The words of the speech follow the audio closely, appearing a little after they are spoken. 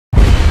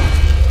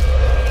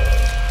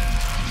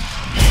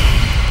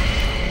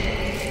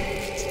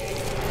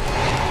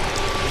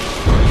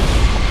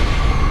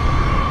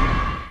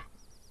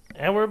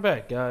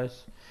back,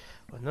 guys.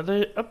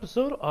 Another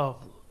episode of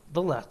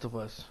The Last of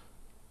Us.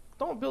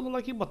 Don't Bill look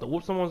like he about to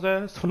whoop someone's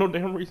ass for no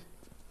damn reason?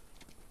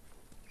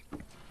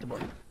 Come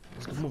on,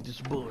 let's go move this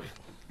boy.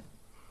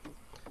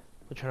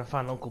 We're trying to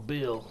find Uncle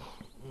Bill.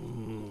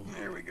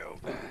 There we go.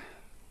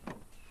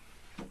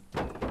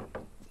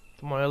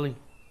 Come on, Ellie.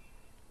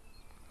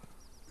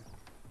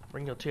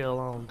 Bring your tail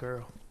on,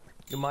 girl.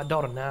 You're my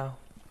daughter now.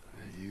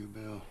 Hey, you,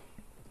 Bill.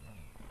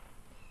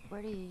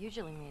 Where do you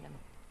usually meet him?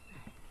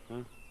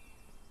 Huh?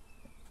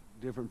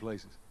 Different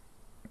places.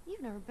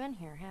 You've never been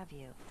here, have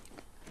you?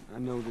 I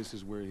know this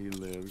is where he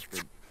lives,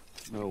 but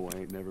no, I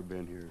ain't never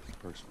been here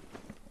personally.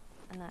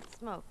 And that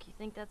smoke, you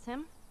think that's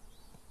him?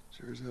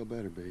 Sure as hell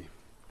better be.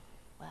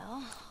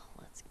 Well,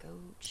 let's go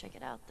check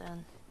it out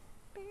then.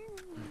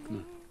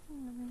 Come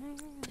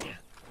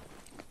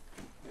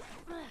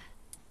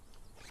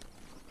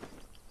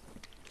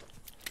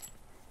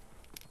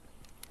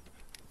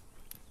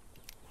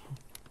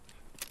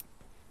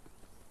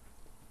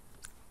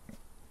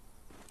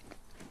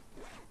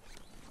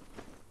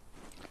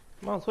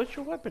Come on, switch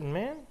your weapon,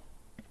 man.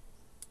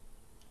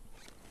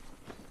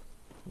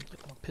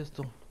 Get my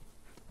pistol.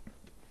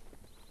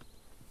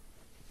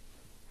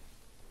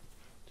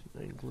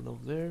 England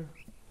over there.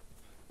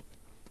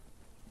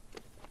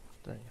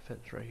 Dang,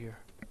 fence right here.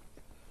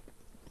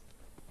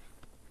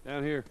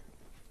 Down here.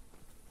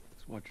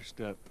 Just watch your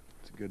step.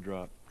 It's a good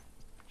drop.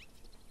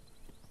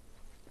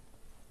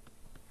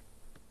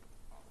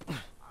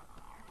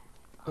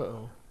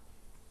 Uh-oh.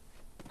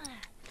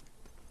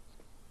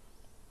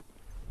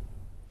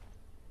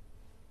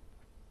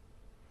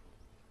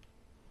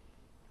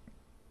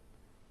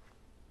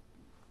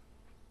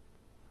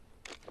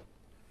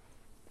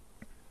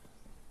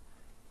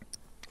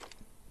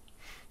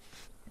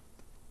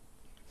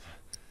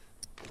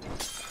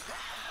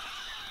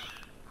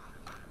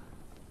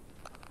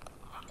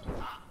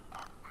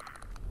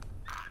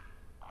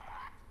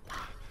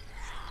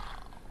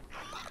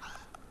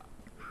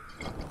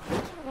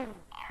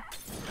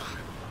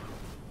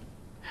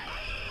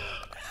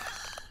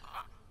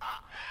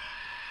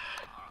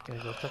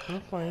 Okay, go stuck in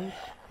the flames.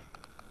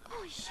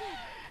 Holy shit!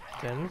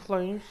 Get in the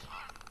flames.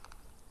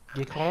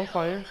 Get caught on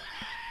fire.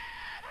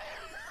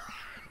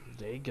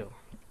 There you go.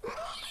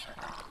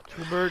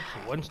 Two birds,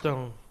 one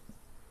stone.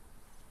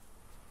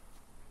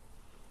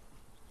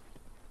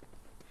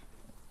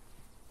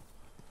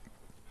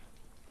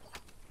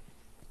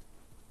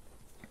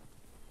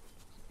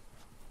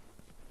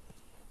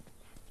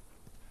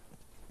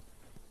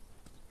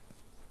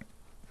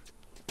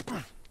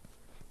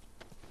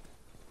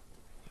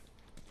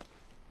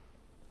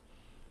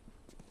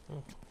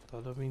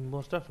 Thought there'd be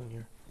more stuff in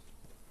here.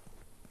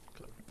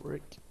 Got a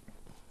brick.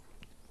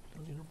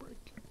 Don't need a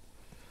brick.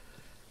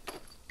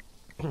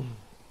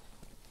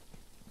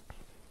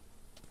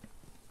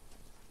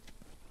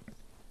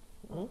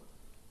 Oh,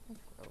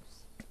 That's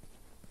gross.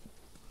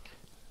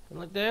 and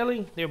like the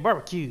Ellie, they're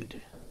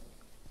barbecued.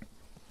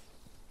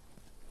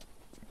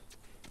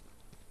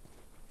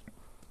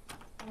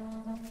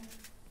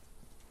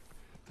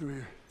 Through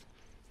here.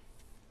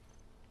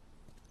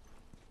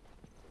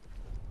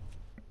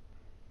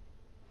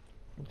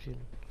 Okay.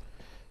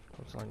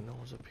 Looks like no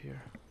one's up here.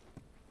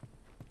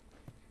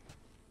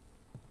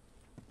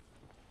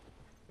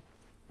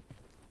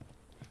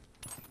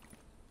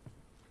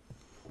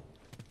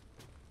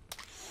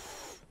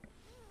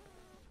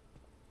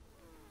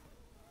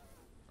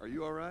 Are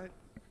you alright?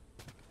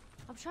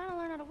 I'm trying to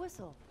learn how to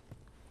whistle.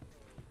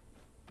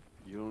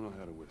 You don't know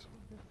how to whistle.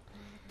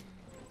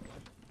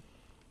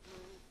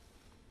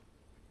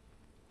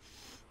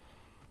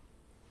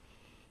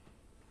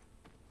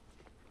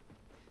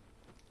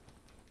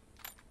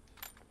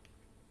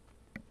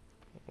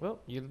 Well,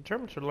 you're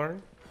determined to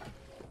learn.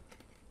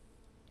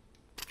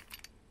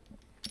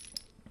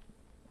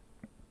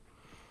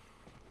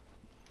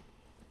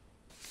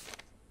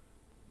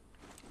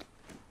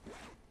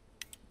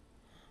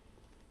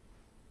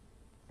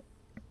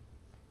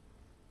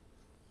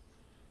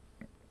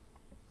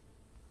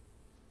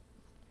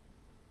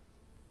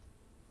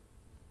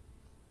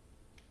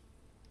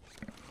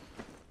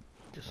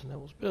 Guessing that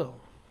was Bill.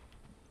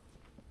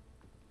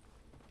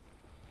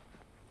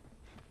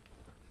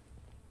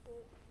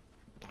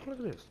 Look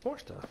at this, more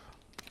stuff.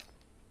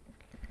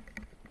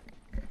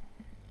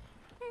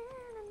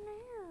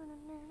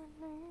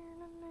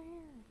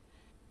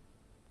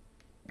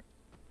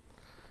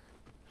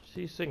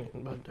 She's singing,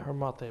 but her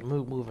mouth ain't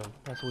moving.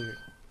 That's weird.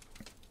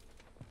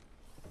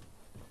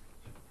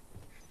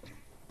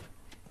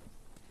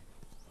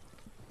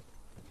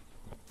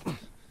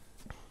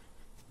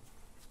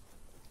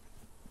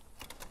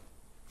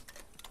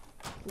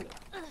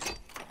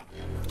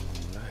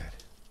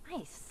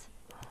 Nice.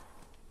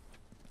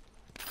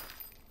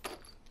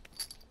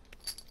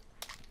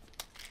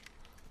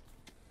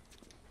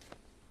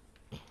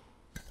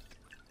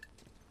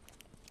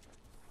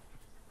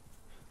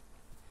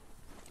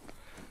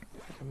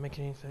 I can make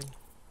anything.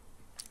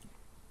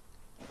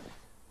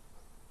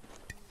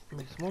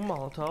 Make some more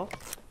Molotov.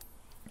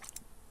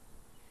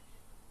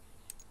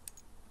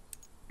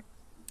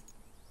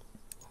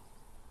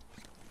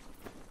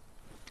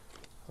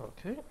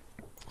 Okay.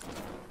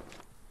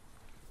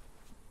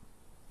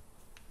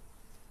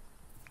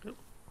 Yep.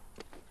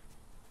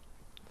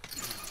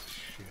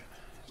 Shit.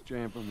 It's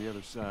jammed from the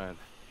other side.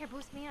 Here,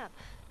 boost me up.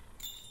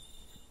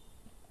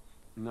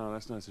 No,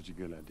 that's not such a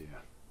good idea.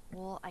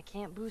 Well, I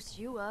can't boost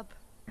you up.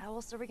 How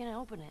else are we gonna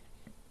open it?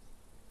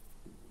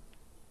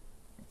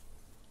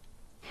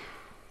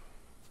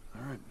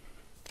 All right.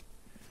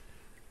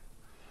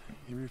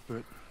 Give me your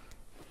foot.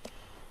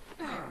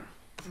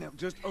 Now,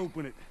 just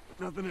open it.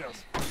 Nothing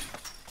else.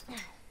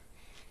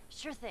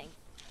 Sure thing.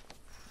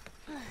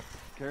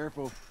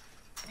 Careful.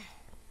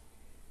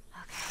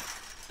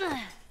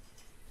 Okay.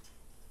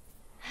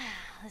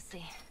 Let's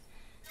see.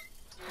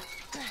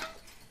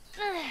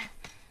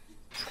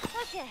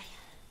 Okay.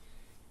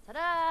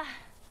 Ta-da!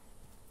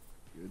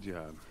 Good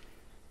job.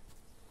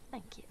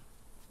 Thank you.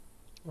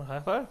 Well, high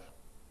five?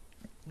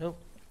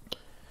 Nope.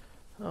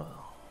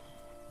 Oh.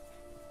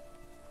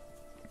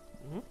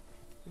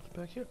 What's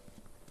back here?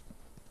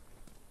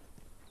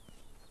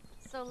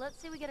 So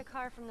let's say we get a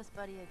car from this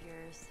buddy of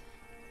yours.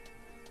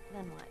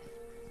 Then what?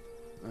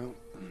 Well,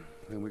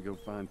 then we go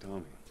find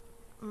Tommy.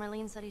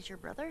 Marlene said he's your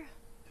brother?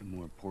 And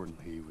more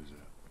importantly, he was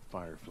a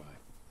firefly.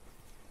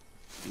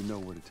 You know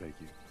where to take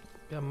you.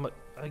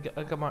 I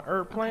got my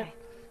herb plant. Okay.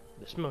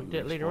 The smoke We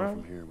that live later far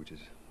on. from here, which is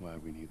why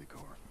we need the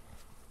car.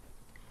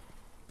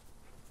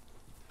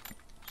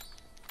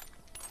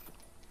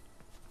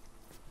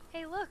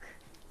 Hey, look!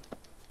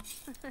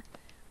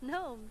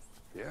 Gnomes.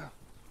 Yeah,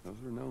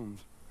 those are gnomes.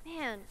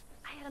 Man,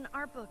 I had an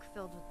art book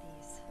filled with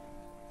these.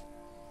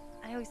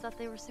 I always thought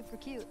they were super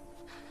cute.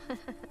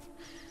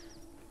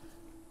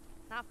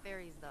 Not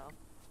fairies, though.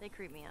 They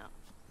creep me out.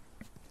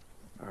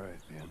 All right,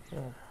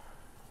 man.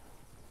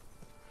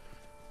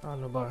 I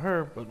don't know about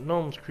her, but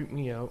gnomes creep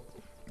me out.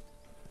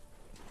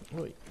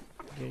 Wait,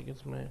 yeah, get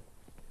some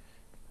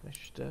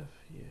extra stuff.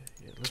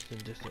 Yeah, let's do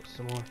distance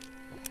some more.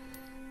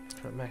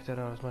 Try to max that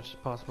out as much as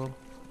possible.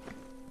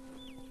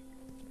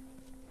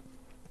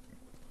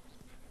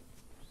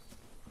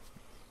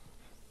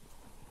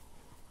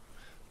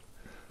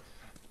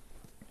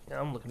 Yeah,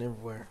 I'm looking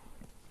everywhere.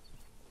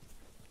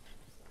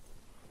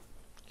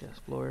 Gotta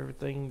explore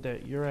everything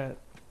that you're at.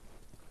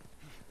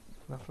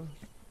 Nothing?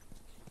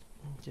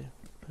 Okay.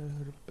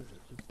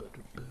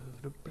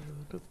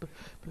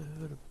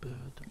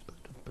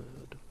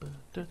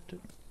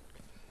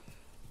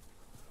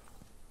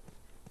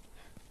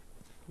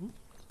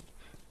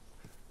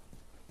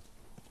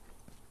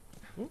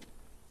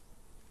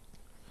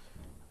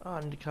 Ah,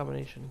 I need a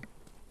combination.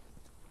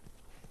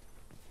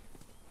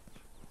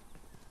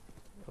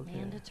 Okay.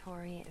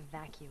 Mandatory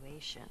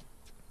evacuation.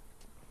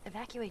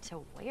 Evacuate to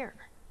where?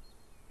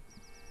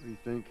 What do you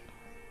think?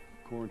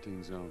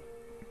 Quarantine zone.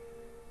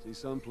 See,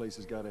 some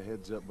places got a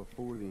heads up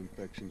before the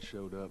infection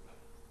showed up.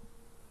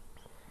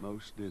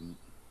 Most didn't.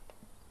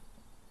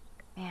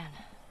 Man,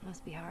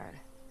 must be hard.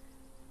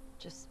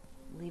 Just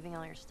leaving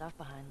all your stuff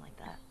behind like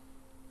that.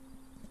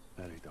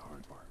 That ain't the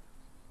hard part.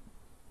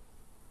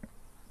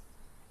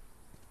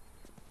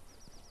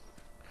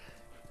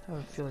 I have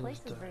a feeling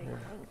Place it's is very here.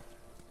 quaint.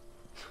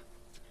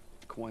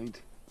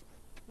 Quaint.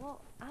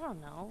 Well, I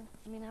don't know.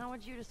 I mean, how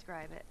would you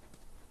describe it?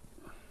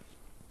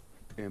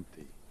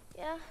 Empty.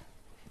 Yeah,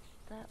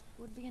 that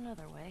would be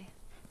another way.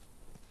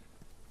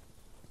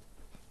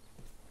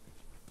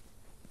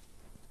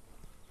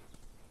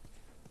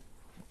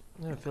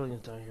 I have a feeling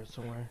it's down here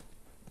somewhere.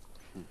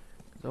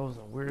 That was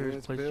the Yeah, weirdest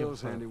it's place you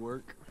Bill's could find.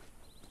 handiwork.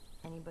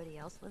 Anybody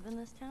else live in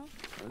this town?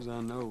 As I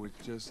know,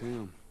 it's just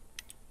him.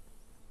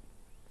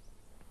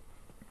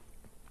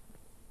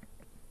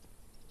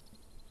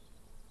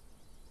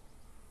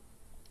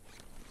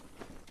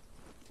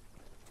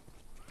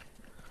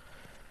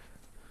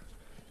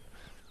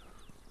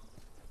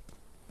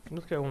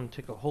 This guy want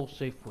to take a whole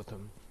safe with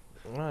him.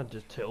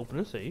 Just to open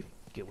the safe,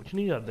 get what you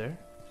need out of there,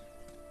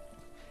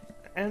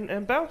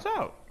 and bounce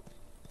out.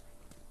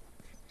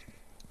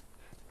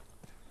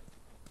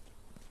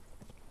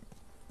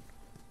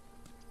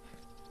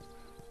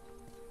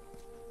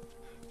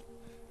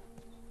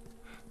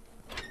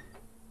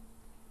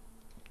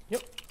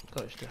 Yep, look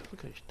at your stuff. Look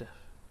at your stuff.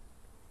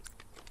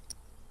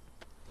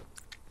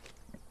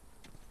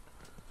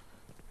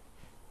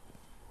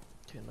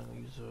 Okay, I'm not gonna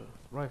use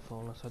a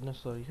rifle unless I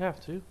necessarily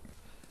have to.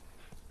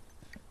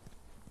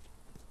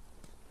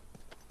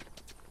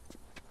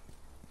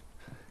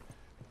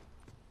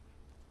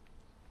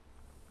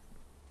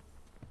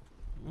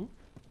 Hmm?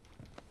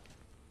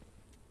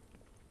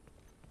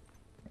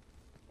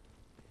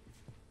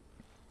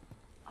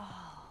 Oh,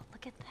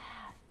 look at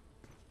that.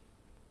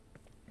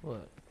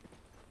 What?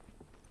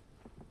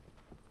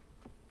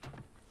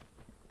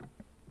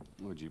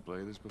 Would you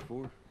play this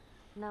before?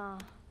 No.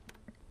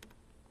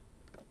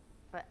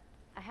 But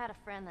I had a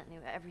friend that knew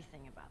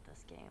everything about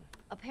this game.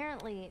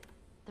 Apparently,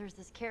 there's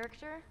this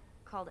character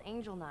called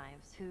Angel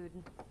Knives who'd...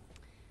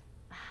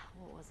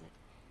 what was it?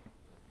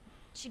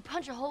 She'd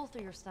punch a hole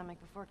through your stomach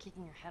before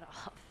kicking your head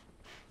off.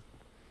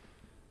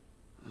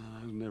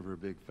 I was never a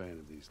big fan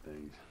of these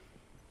things.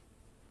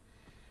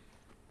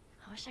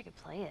 I wish I could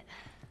play it.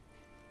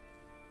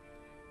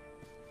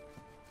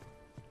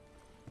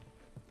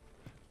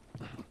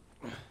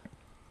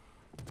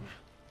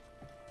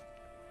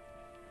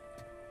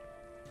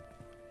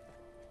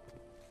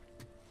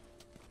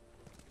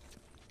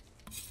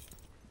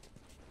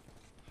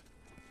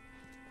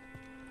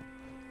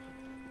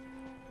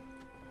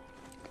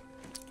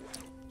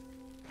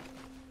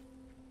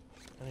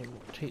 need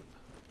more tape.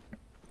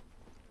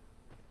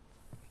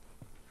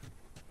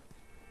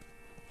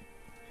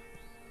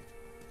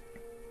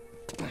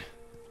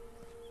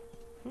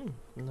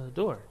 Another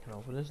door. Can I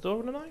open this door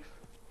with a knife?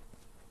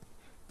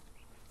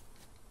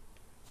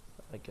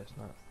 I guess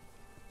not.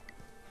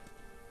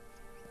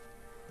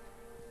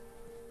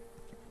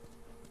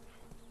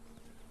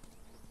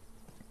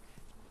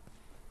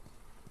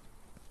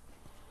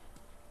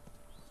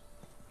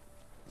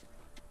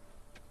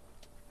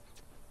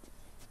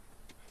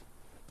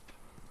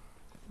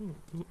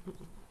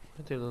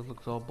 I think this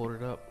looks all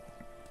boarded up.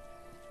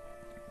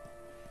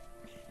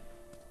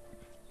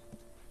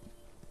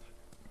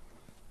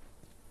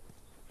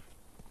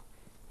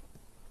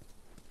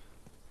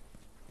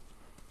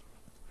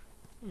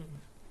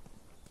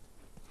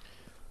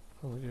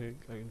 Oh, I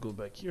can go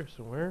back here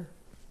somewhere.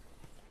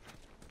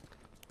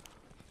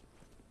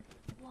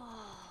 Whoa.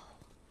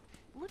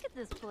 Look at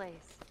this place.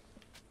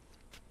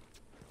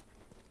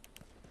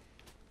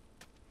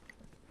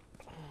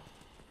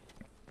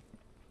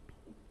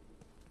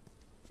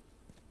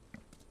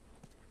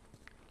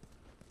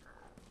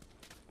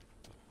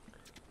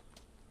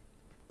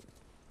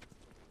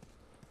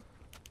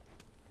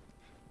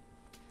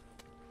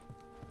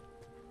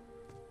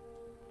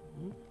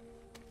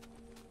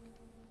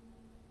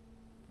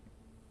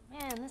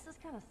 Man, this is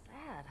kind of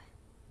sad.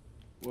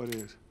 What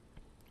is?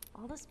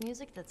 All this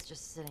music that's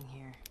just sitting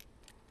here.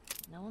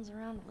 No one's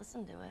around to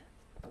listen to it.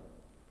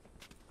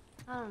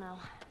 I don't know.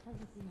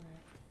 Doesn't seem right.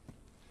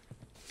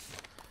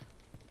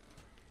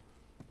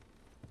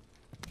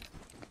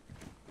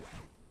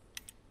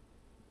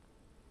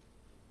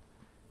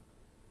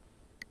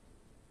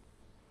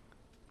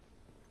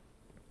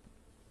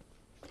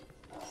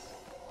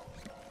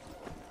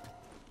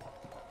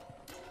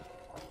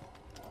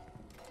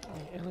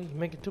 Hey, Ellie, you're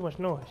making too much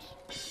noise.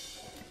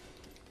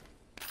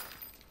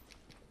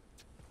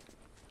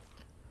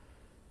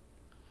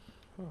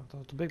 Oh, that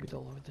was the baby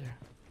doll over there.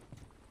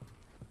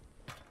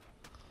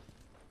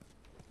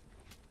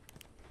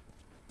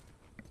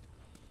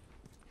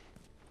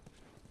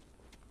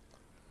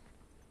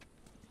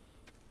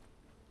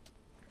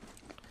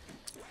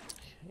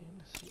 Okay,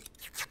 let's see.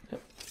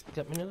 Yep,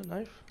 got me another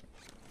knife.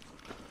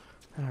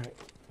 Alright,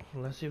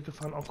 let's see if we can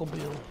find Uncle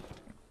Bill.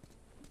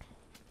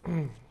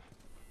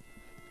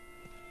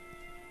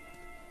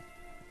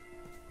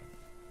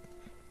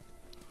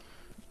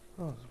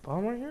 Oh, there's a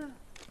bomb right here?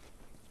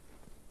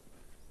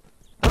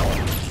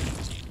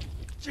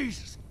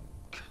 Jesus!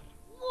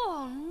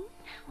 Whoa,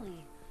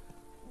 Nelly.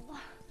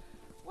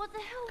 What the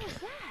hell was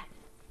that?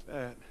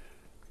 That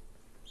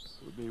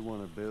would be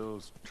one of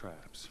Bill's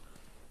traps.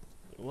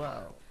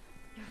 Wow.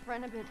 Your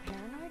friend a bit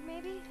paranoid,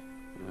 maybe?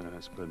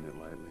 That's putting it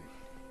lightly.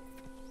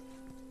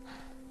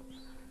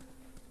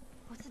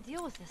 What's the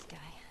deal with this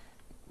guy?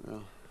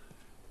 Well,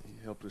 he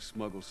helped us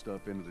smuggle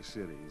stuff into the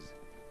cities.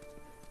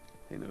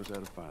 He knows how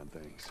to find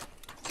things.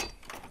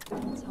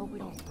 Let's hope we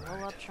don't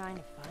blow up trying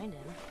to find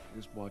him.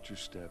 Just watch your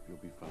step, you'll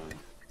be fine.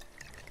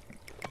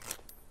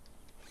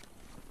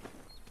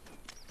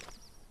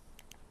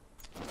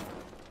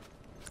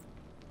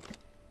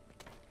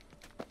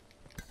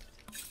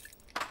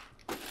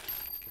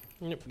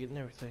 Yep, getting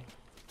everything.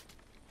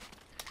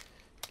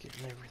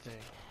 Getting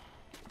everything.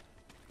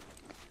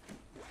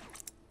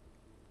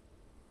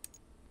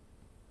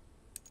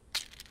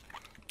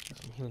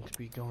 There's some healing to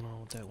be going on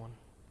with that one.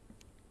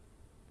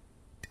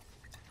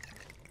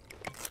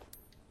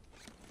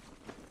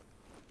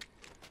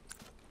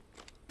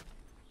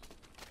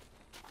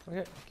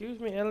 Okay, excuse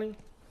me, Ellie.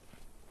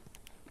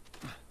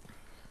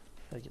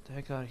 Gotta get the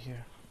heck out of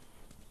here.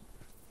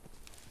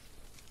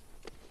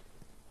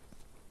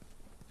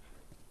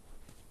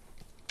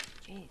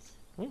 Jeez,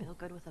 Bill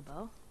good with a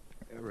bow?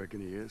 I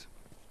reckon he is.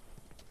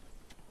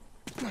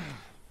 You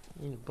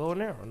need a bow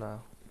and arrow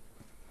now.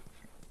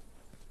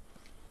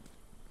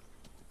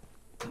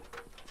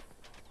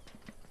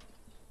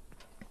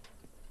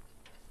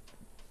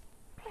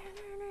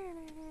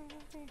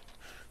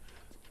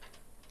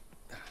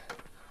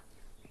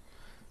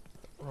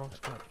 Wrong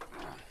spot.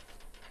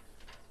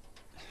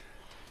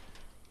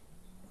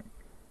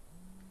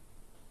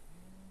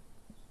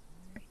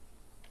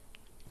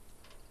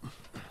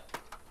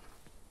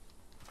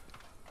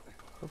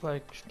 Look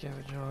like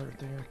scavenge all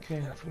everything I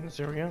can from this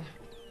area.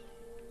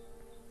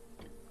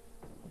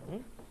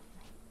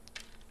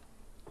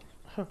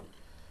 Huh.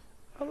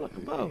 Oh, look, a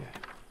bow. Look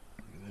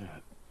at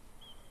that.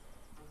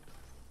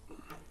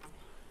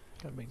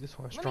 Gotta make this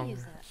one Let me stronger.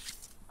 use that.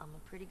 I'm a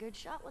pretty good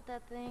shot with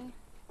that thing.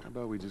 How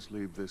about we just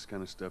leave this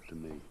kind of stuff to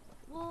me?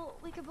 Well,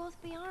 we could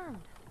both be armed.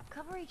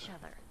 Cover each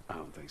other. I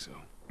don't think so.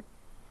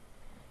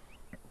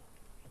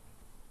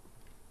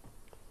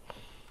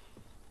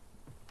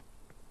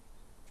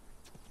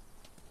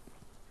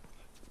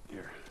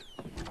 Here.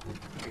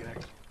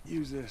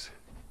 Use this.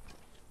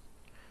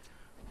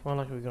 Well,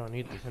 like we're gonna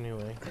need this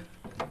anyway.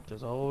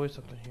 There's always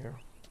something here.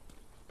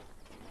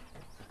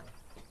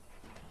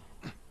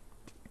 It's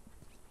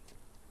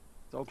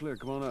all clear.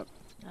 Come on up.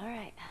 All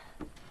right.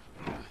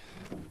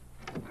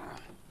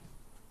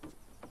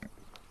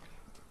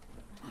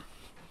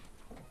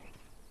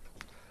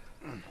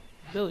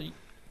 Billy,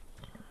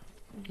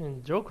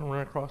 and Joe can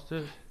run across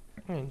this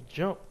and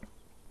jump.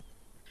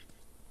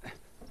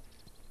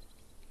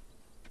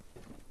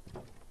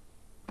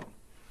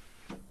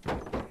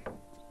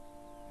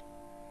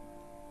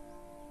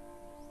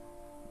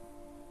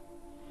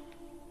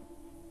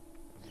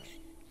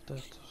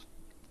 That's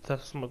the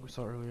smoke we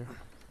saw earlier.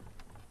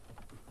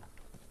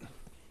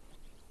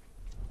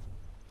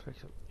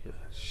 Fix it. Yeah.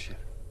 Shit.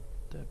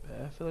 That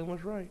bad feeling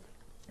was right.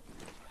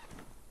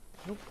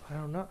 Nope, I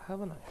do not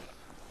have a knife.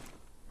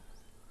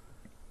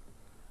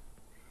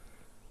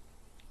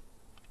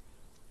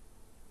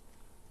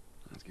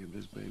 Let's give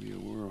this baby a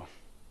whirl.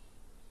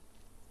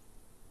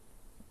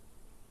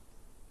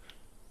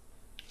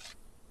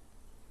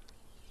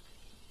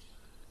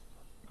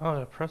 Oh,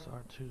 yeah, press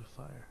R2 to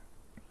fire.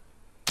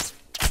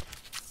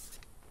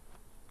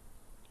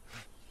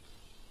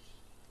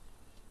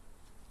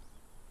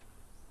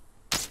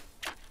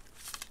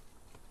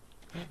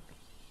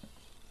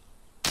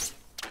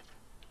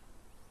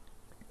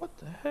 What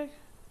the heck?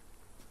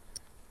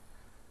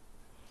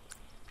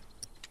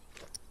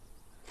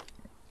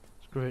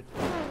 Screw it.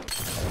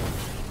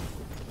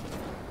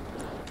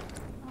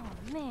 Oh,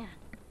 man.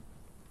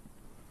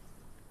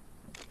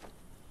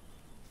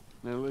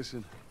 Now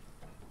listen.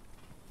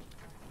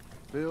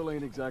 Bill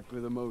ain't exactly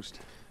the most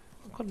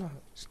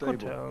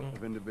stable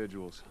of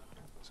individuals.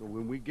 So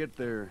when we get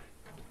there,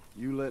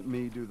 you let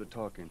me do the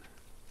talking.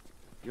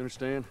 You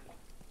understand?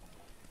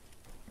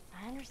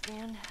 I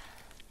understand.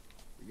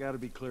 You gotta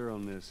be clear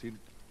on this. He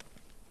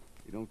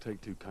don't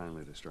take too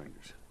kindly to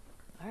strangers.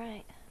 All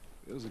right.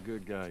 Bill's a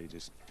good guy. He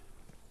just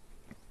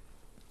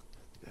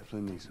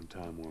definitely needs some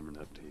time warming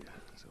up to you.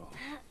 So.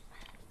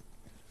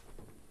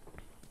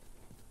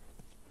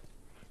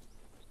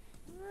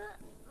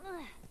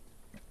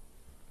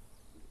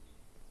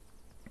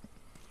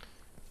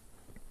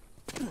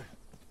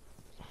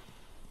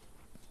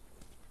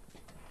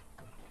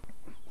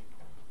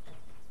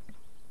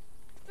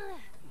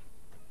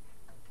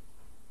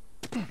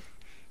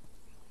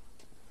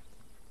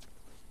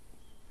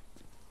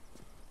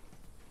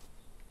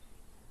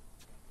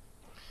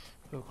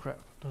 Oh crap,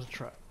 there's a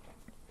trap.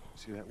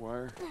 See that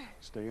wire?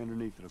 Stay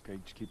underneath it, okay?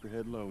 Just keep your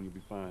head low and you'll be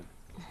fine.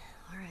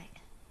 All right.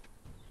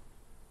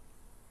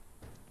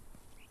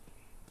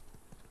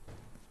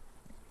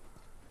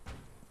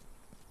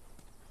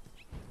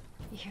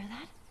 You hear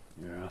that?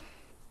 Yeah.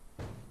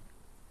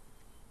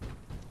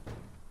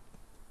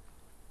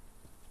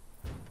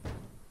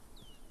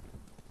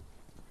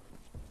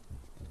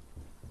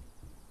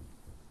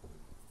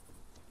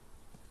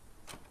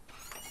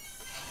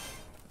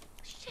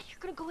 Shit, you're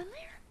gonna go in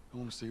there? I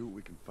want to see what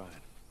we can find.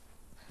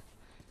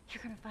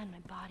 You're gonna find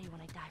my body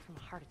when I die from a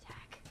heart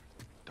attack.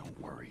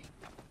 Don't worry.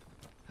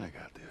 I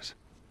got this.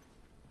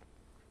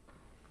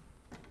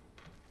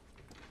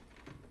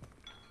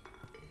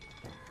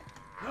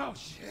 Oh,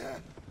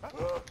 shit!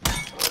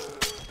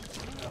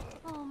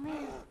 Oh,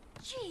 man.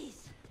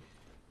 Jeez.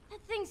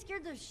 That thing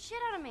scared the shit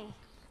out of me.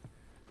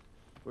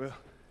 Well,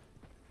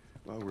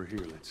 while we're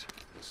here, let's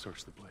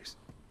search the place.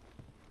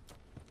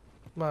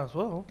 Might as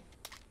well.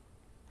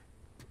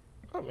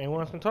 I mean,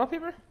 want some toilet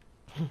paper?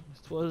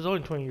 Well, it's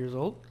only 20 years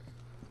old.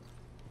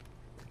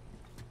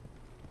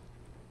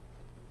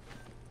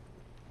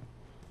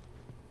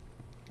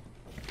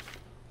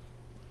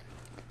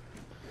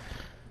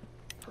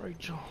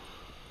 Rachel.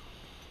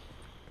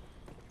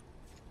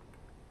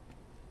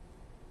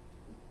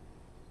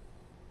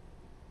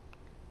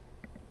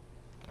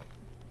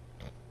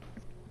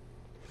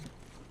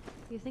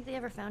 You think they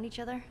ever found each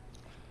other? How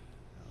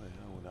the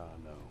hell would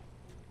I know?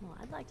 Well,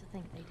 I'd like to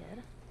think they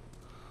did.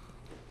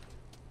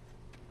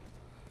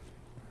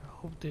 I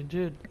hope they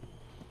did.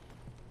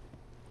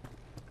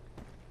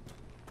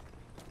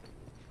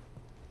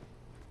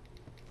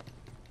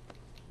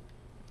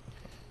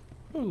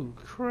 Ooh,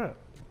 crap.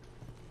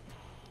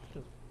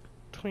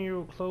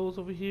 20-year-old clothes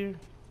over here.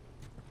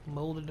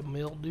 Molded to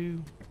mildew.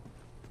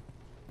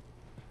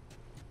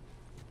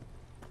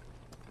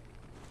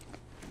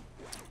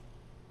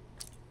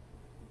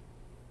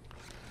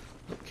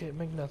 Can't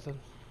make nothing.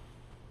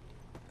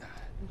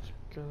 Just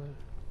gotta...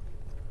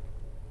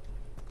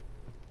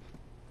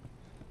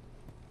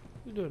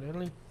 What you doing,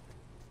 Emily?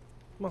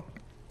 Come on.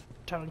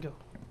 Time to go.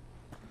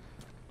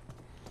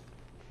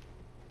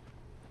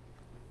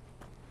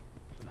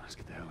 Let's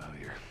get the hell out of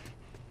here.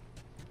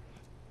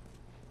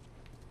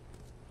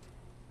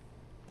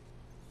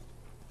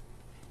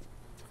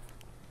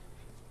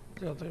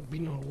 They're out there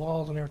beating on the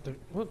walls and everything.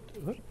 What?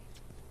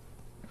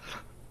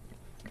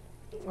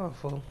 Oh,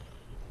 full.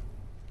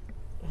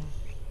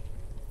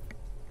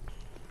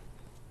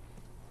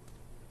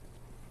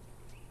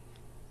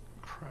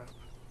 Crap.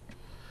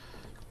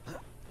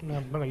 Now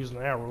I'm gonna use an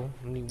arrow.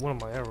 I need one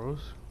of my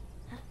arrows.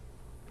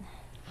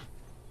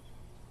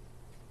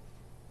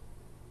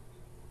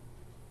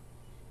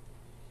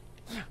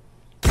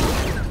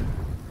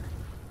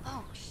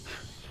 Oh, shit.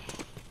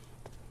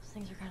 Those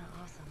things are kind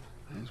of awesome.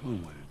 There's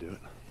one way to do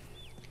it.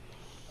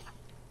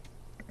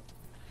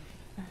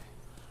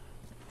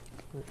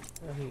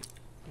 I need...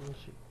 Let's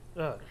see.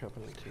 Ah, crap, I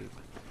need tape.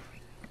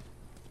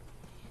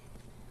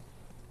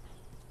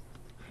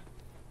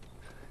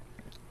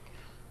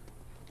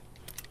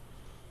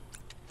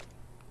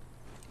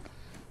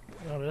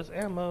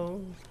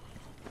 ammo.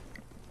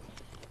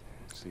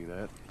 See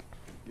that?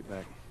 Get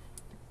back.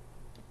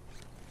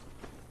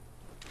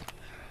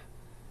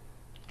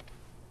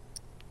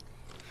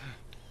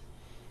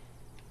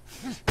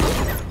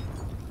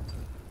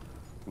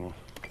 Come on.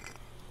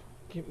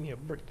 Give me a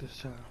brick this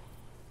time.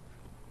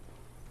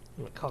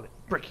 I'm gonna call it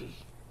Bricky.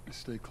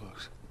 Stay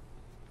close.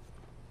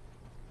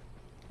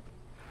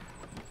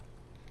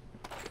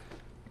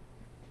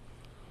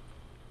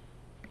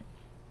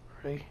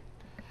 Ready?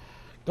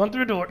 Going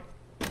through the door.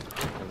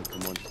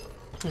 Come on.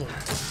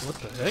 What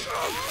the heck?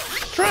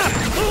 Trap!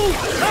 Move!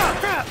 Ah,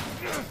 trap!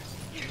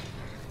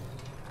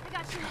 I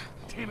got you.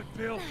 Damn it,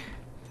 Bill.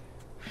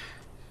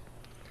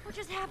 What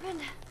just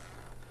happened?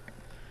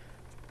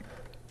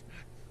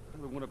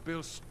 Another one of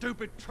Bill's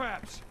stupid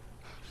traps.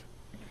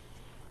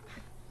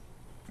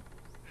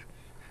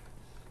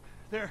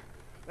 There.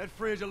 That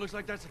fridge, it looks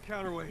like that's a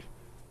counterweight.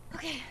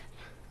 Okay.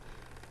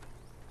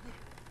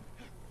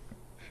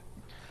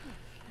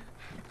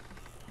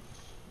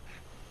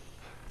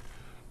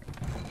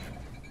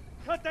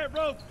 Cut that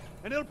rope,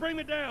 and it'll bring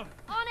me down.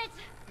 On it!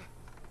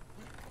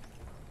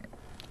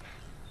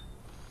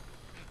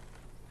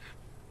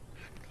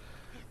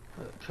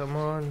 Come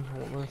on. I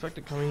won't let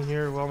infected come in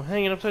here while I'm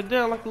hanging upside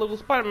down like a little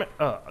Spider-Man.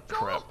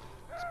 Crap.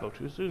 Spoke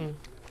too soon.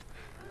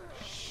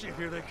 Shit,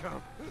 here they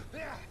come.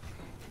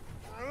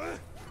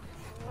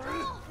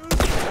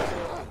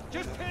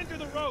 Just pin to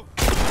the rope.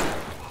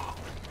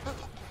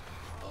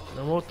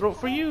 No more throat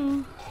for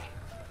you.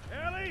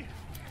 Ellie,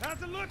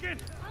 how's it looking?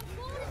 I'm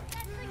going as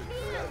best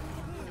I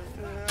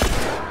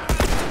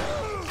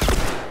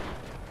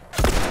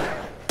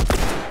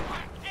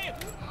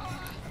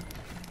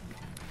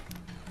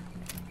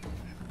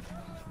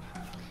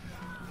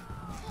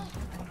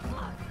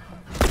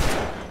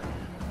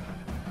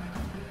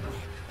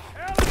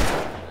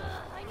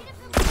I need it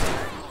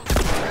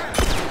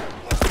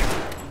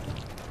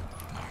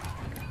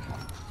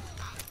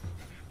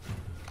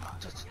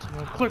Just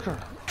quicker.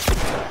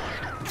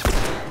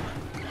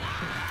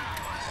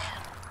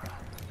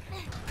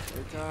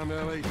 Take time,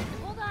 Ellie.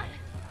 Hold on.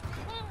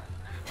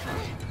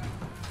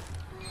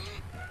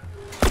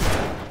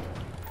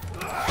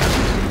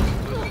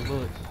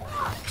 Bullets.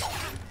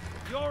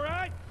 You all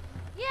right?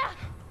 Yeah,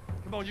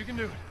 Come on, you can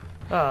do it.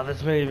 Ah,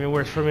 this made it even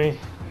worse for me.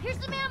 here's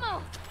some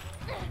ammo.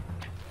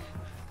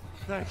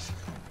 Thanks.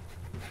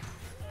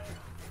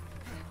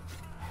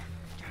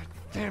 God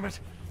damn it.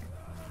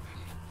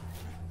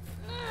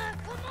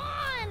 Come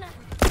on.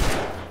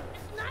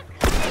 It's not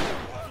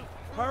cutting.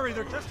 Hurry,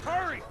 they're just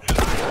hurry.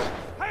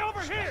 Hey,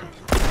 over here.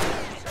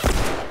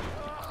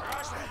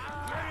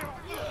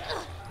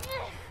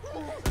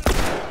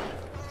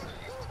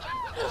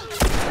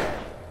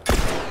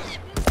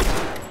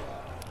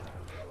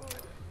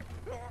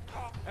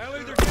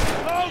 Ellie, they're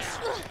getting close.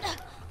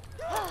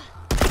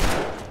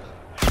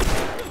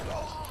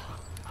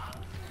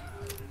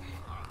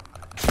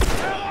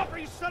 Hell off,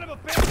 you son of a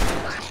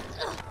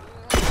bitch.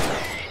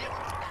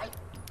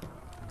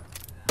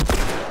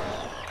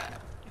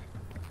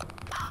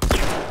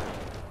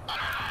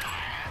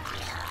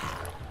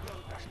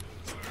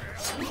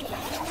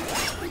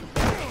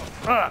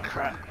 Ah,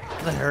 crap.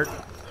 That hurt.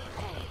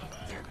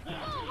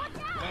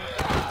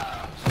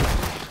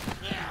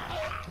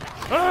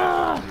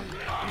 Ah!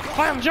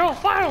 Fire him, Joe!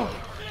 Fire him!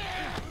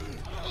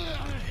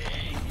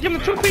 Give him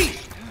the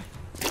 2-piece!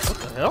 What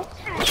the hell?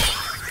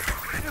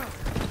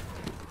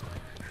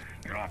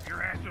 Get off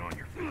your ass on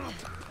your feet.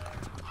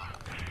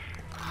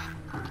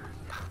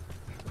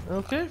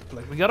 Okay,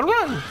 like we gotta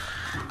run.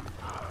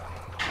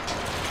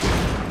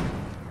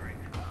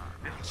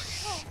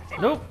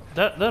 Nope,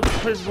 that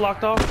place is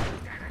locked off.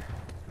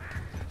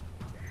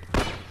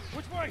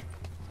 Which way?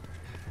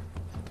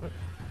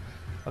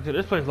 Okay,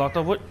 this place is locked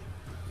off. What?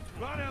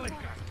 Run, Ellie.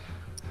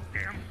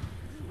 Damn.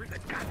 Where's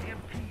that goddamn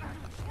key?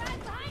 Guys,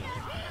 behind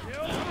us.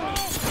 Bill, come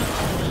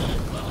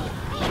on.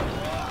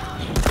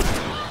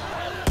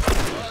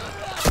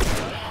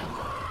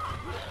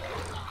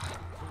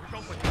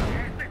 Don't put your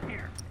hands in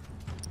here.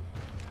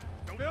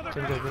 Don't Bill, they're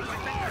Take coming.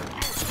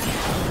 that,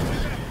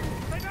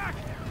 Stay back.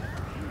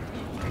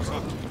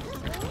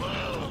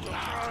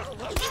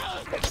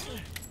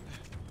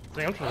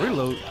 Dang, I'm trying to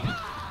reload.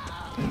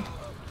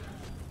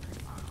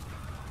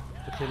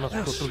 Okay, must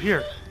go through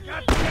here.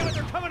 God damn it,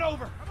 they're coming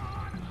over.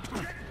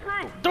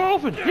 Door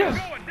open! Yes!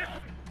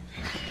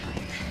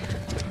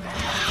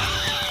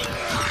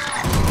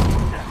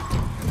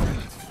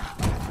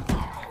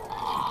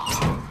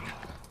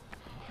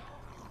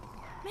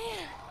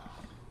 Man,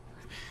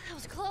 that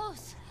was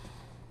close.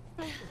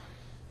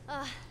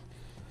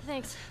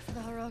 Thanks for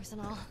the heroics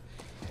and all.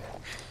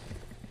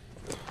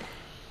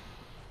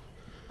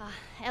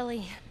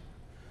 Ellie.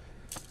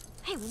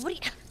 Hey, what are you...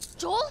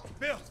 Joel?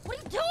 Bill. What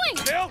are you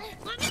doing? Bill.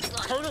 Let me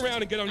go. Turn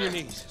around and get on your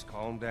knees. Just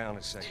calm down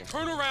a second.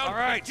 Turn around All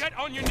right. and get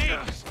on your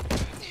knees.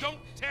 Don't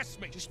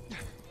test me. Just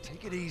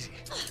Take it easy.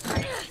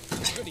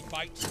 any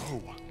bites?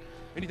 No.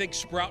 Anything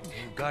sprouting?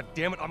 Oh, God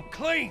damn it, I'm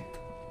clean.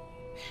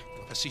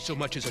 I see so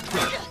much as a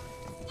trick.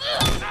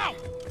 Ow!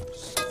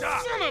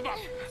 Stop. Son of a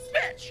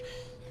bitch!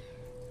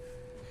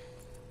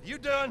 You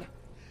done?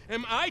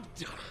 Am I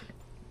done?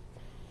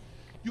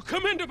 You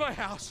come into my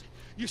house,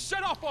 you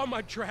set off all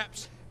my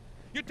traps,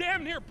 you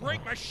damn near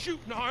break my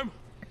shooting arm.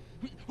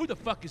 Who the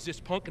fuck is this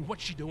punk and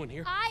what's she doing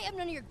here? I am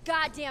none of your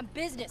goddamn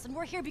business, and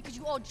we're here because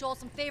you owe Joel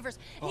some favors.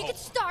 And you Oh. can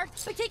start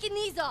by taking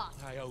these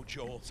off. I owe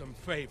Joel some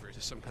favors.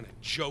 Is some kind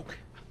of joke?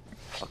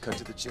 I'll cut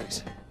to the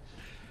chase.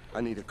 I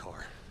need a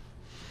car.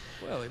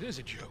 Well, it is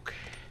a joke.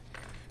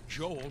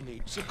 Joel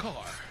needs a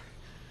car.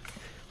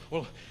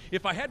 Well,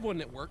 if I had one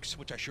that works,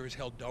 which I sure as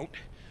hell don't,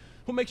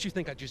 what makes you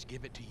think I'd just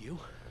give it to you?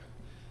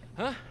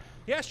 Huh?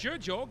 Yeah, sure,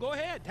 Joel, go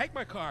ahead. Take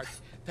my car.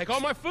 Take all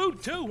my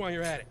food, too, while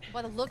you're at it.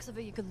 By the looks of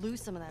it, you could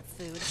lose some of that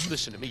food.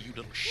 Listen to me, you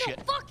little shit.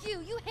 No, fuck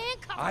you! You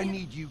handcuffed me! I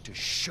need you to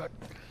shut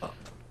up.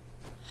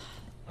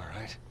 All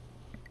right?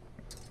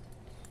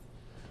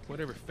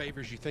 Whatever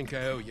favors you think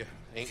I owe you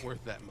ain't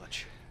worth that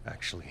much.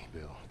 Actually,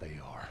 Bill, they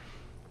are.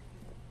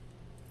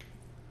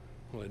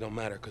 Well, it don't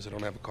matter, because I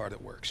don't have a car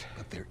that works.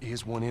 But there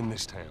is one in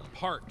this town.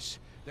 Parts.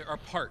 There are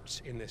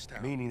parts in this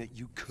town. Meaning that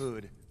you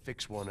could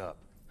fix one up.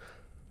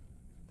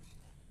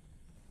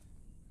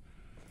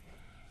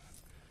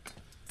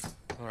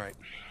 All right.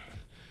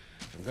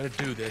 If I'm gonna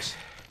do this,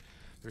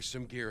 there's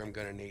some gear I'm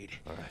gonna need.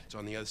 All right. It's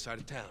on the other side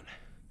of town.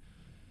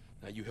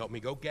 Now you help me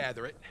go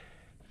gather it,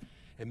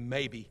 and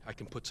maybe I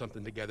can put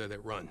something together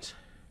that runs.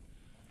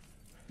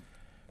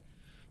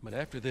 But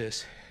after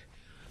this,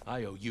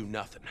 I owe you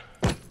nothing.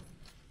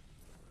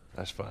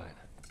 That's fine.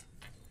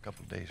 A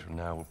couple days from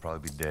now, we'll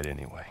probably be dead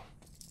anyway.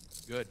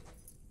 Good.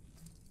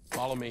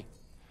 Follow me.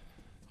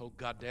 Whole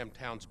goddamn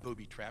town's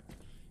booby-trapped.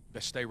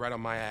 Best stay right on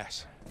my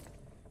ass.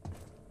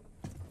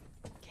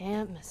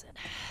 Can't miss it.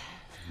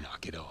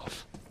 Knock it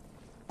off.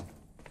 All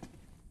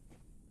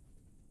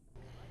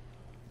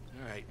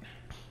right.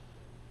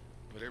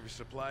 Whatever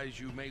supplies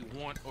you may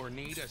want or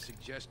need, I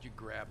suggest you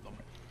grab them.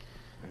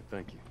 Hey,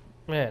 thank you.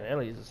 Man,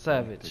 Ellie's a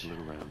savage. Take a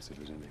look around, see if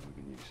there's anything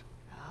we can use.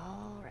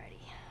 Alrighty.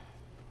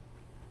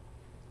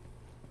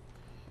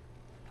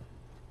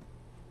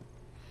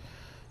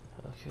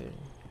 Okay.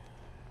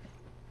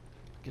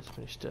 Get some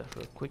of this stuff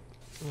real quick.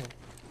 Yeah.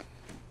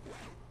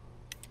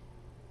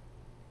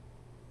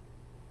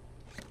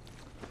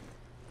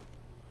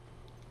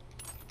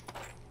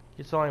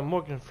 It's all I'm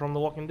Morgan from The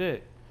Walking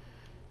Dead.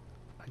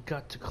 I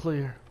got to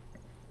clear.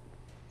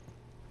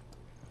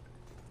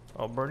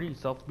 Oh, birdie,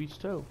 South Beach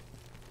Toe.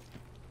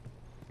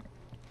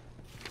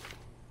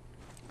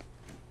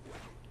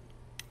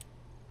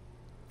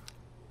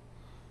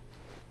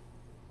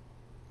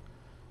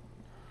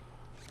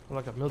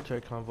 Like a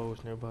military convoy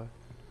was nearby.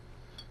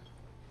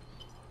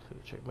 So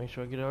check, make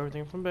sure I get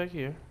everything from back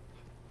here.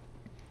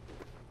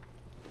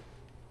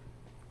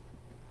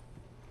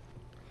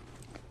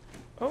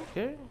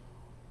 Okay.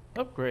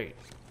 Upgrade.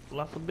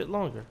 Lasts a bit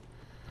longer.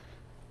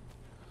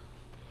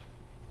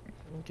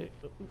 Okay.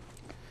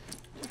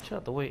 Get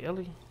out the way,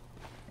 Ellie.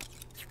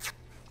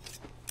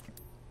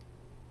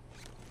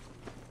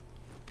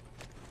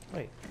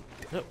 Wait.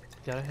 Nope.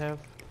 Gotta have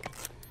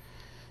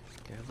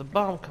the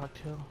bomb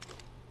cocktail.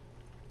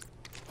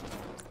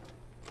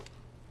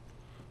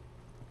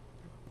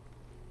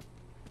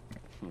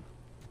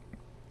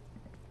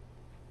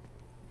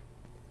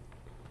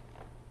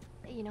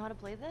 Hey, you know how to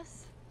play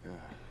this? Yeah.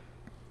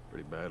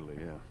 Pretty badly,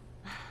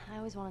 yeah. I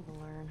always wanted to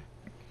learn.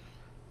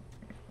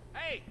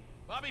 Hey,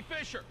 Bobby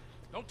Fisher,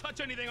 don't touch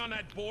anything on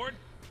that board.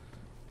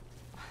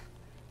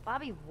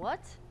 Bobby, what?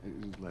 Hey,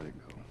 just let it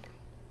go.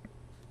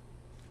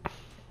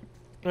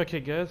 Okay,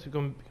 guys,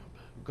 we're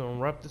gonna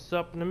wrap this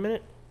up in a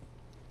minute,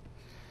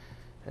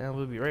 and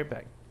we'll be right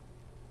back.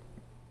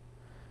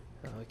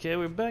 Okay,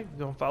 we're back.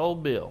 We're gonna follow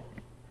Bill.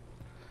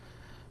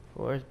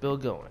 Where's Bill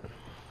going?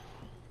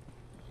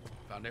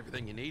 Found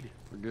everything you need?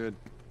 We're good.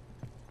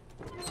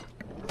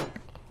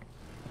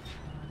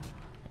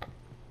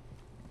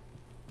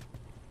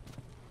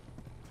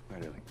 All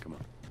right, Ellie, come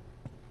on.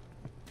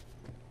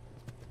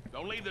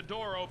 Don't leave the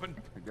door open.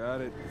 I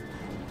got it.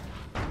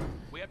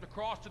 We have to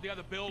cross to the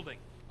other building.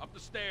 Up the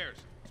stairs.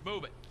 Let's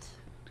move it.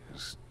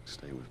 Just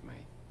stay with me.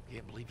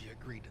 Can't believe you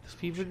agreed to this.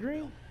 Fever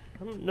Dream?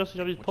 I don't know all these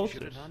What you should have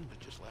posters. done, but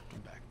just left him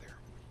back there.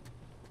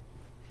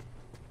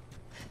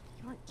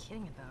 You weren't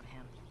kidding about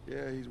him.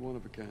 Yeah, he's one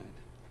of a kind.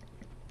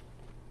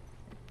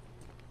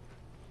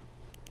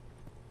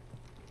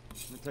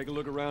 Wanna take a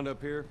look around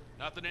up here?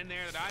 Nothing in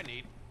there that I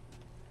need.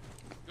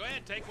 Go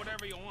ahead, take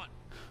whatever you want.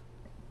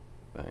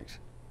 Thanks.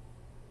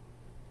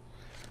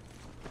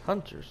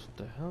 Hunters? What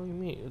the hell you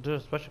mean? Is there a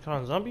special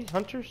kind of zombie?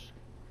 Hunters?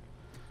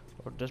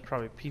 Or there's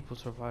probably people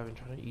surviving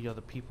trying to eat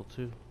other people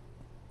too.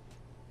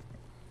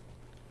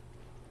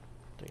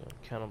 They are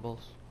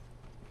cannibals.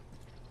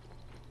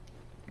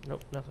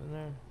 Nope, nothing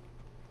there.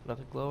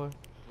 Nothing glowing.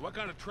 What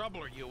kind of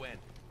trouble are you in?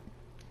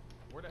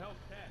 Where the hell's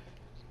Ted?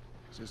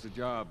 It's just a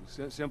job.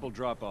 Simple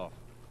drop-off.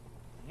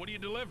 What are you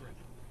delivering?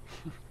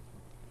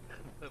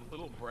 That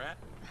little brat?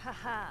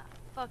 Haha,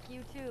 fuck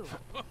you too.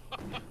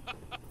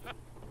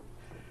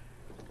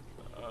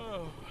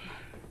 Oh.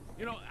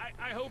 You know,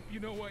 I hope you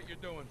know what you're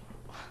doing.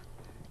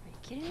 Are you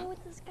kidding me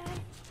with this guy?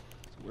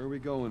 So where are we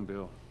going,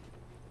 Bill?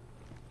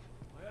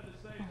 I had the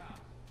safe house.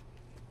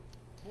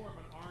 more of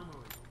an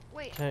armory.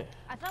 Wait, Hey.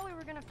 I thought we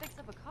were gonna fix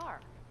up a car.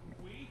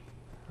 We?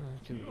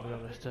 Keep all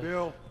that stuff.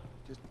 Bill,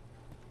 just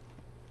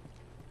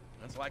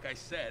That's like I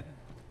said.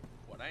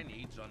 What I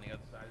need's on the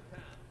other side of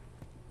town.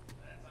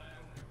 That's I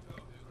don't have to go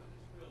to. I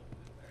just built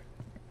this back.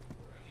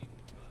 Where I need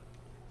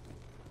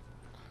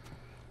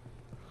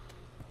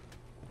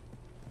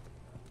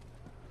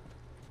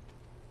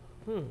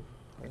to go.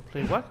 I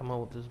play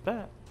whack-a-mole with this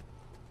bat.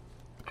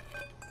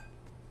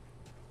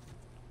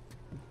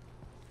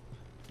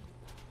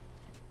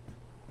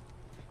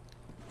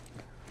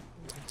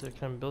 Is it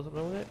kind of built up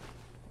over it?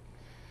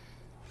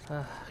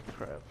 Ah,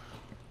 crap.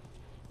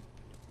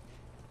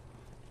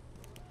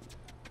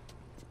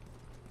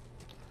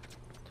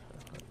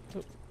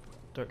 Oh,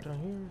 dirt down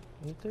here.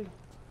 Anything?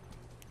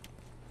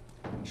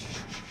 there's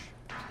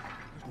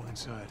one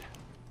inside.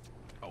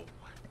 Oh.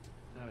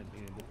 I've been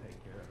meaning to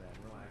take care of that.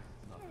 Relax.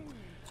 It's nothing.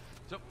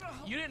 So,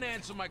 you didn't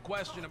answer my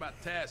question about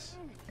Tess.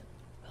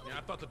 Yeah,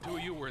 I thought the two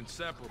of you were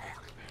inseparable.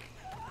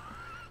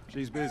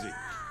 She's busy.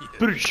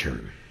 Pretty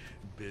sure.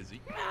 Busy.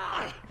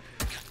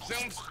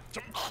 Sounds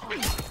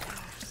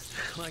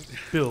like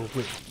Bill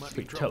with might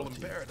be trouble in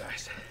fatality.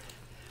 paradise.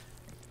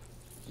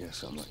 Yeah,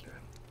 something like that.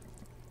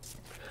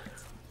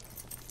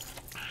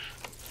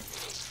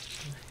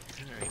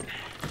 Alright, here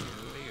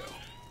we go.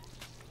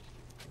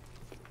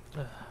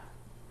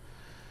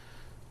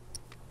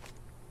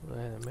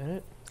 Wait a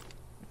minute.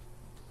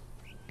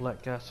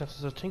 Black guy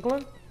senses are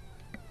tingling?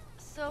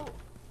 So,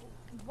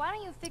 why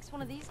don't you fix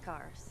one of these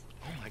cars?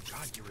 Oh my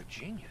god, you're a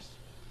genius.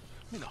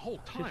 I mean, the whole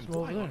time, Fix 'em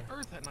over why on there.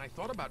 earth hadn't I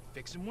thought about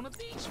fixing one of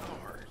these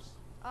cars?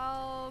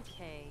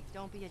 Okay,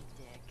 don't be a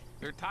dick.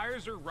 Their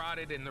tires are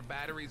rotted and their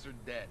batteries are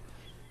dead.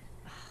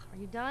 Are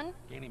you done?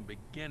 Can't even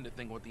begin to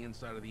think what the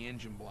inside of the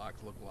engine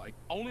blocks look like.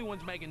 Only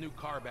ones making new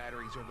car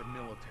batteries are the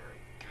military.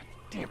 God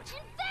damn it.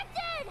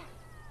 Infected!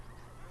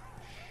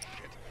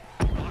 Shit.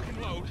 Lock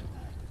and load.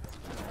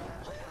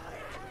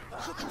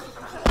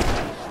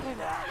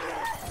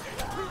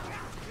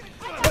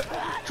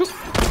 Shoot!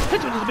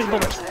 Hit you with this big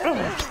bullet! Oh.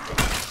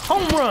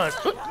 Home run!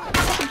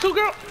 Two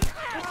girl!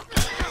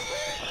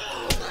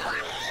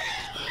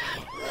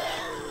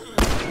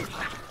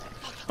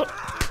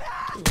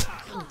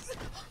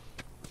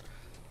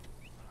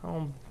 I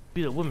don't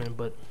beat a woman,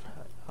 but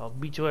I'll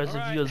beat your ass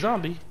if you're a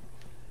zombie.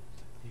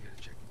 You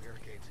gotta check the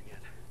barricades again.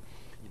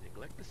 You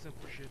neglect the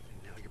simple shit,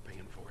 and now you're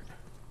paying for it.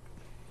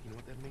 You know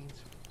what that means?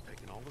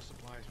 Taking all the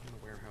supplies from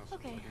the warehouse and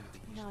Okay, plugging into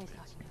the now east he's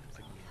fence. talking to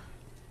himself.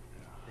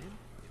 Then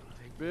it'll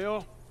take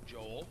Bill,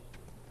 Joel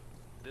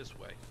this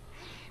way.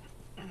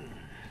 And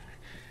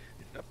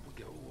up we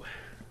go.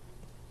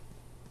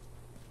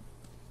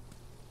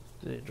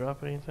 Did it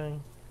drop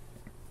anything?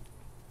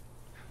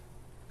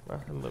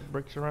 Nothing but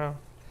bricks around.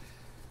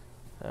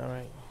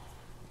 Alright.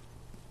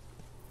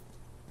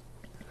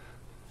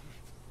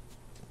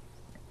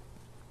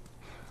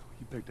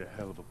 you picked a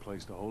hell of a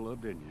place to hole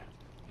up, didn't you?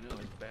 You know,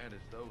 as bad as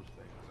those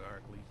things are,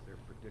 at least they're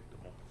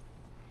predictable.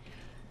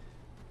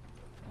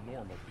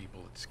 Normal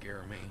people that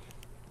scare me.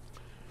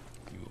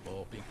 You of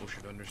all people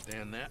should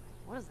understand that.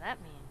 What does that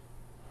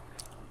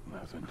mean?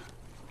 Nothing.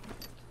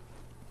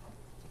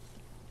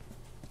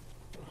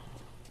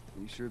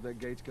 You sure that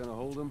gate's gonna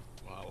hold them?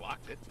 Well, I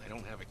locked it. They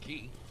don't have a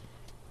key.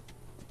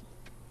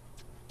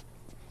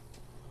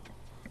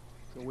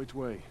 So which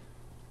way?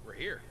 We're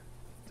here.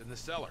 It's in the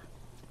cellar.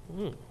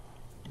 More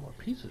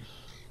pieces.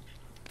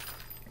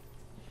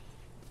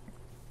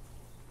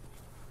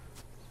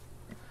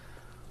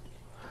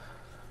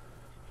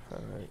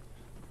 Alright.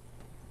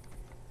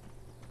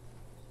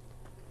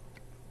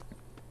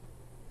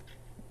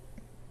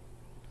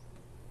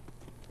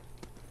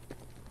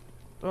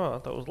 Oh, I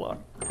thought it was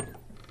locked.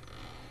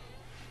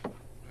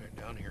 Right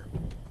down here.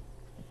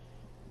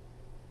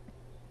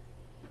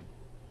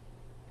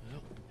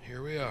 Well,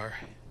 here we are.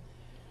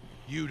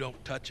 You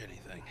don't touch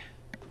anything.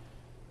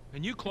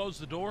 And you close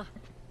the door?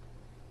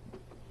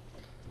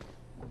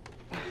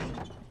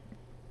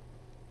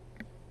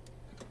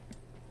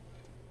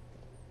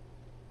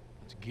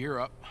 Let's gear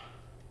up.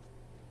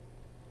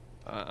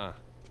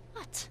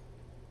 What?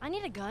 I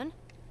need a gun.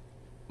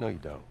 No, you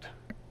don't.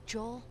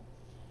 Joel,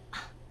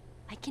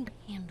 I can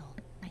handle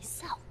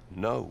myself.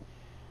 No.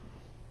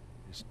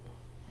 Just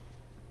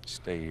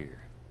stay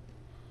here.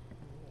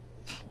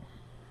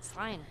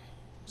 Fine.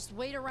 Just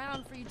wait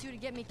around for you two to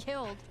get me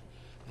killed.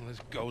 Well, this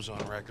goes on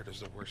record as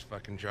the worst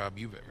fucking job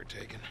you've ever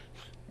taken.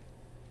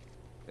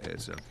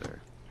 It's up there.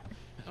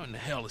 How in the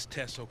hell is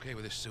Tess okay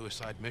with this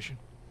suicide mission?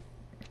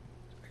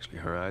 Actually,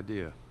 her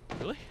idea.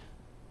 Really?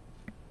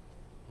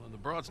 Well, the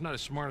broad's not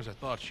as smart as I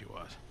thought she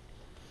was.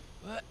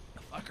 But,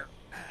 fuck her.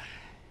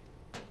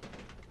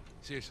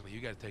 Seriously,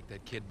 you gotta take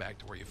that kid back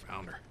to where you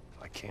found her.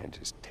 I can't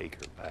just take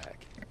her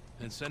back.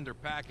 Then send her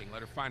packing,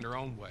 let her find her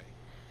own way.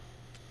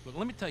 Look,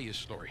 let me tell you a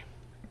story.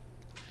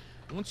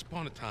 Once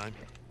upon a time,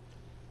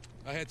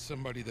 I had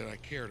somebody that I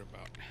cared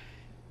about.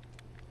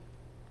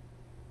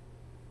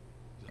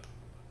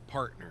 A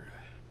partner.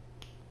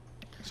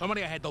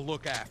 Somebody I had to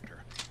look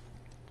after.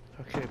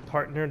 Okay,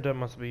 partner, that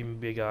must be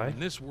big eye. In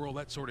this world,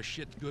 that sort of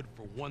shit's good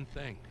for one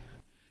thing.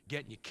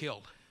 getting you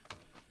killed.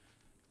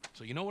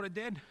 So you know what I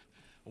did?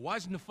 I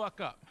wisened the fuck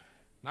up.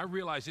 And I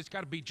realized it's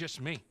gotta be just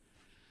me.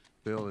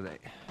 Bill,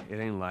 it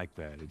ain't like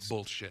that. It's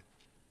Bullshit.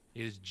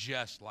 It is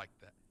just like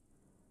that.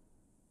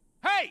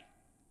 Hey!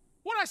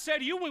 What'd I say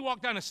to you when we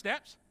walked down the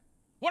steps?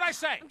 What'd I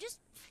say? I'm just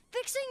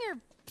fixing your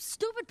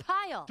stupid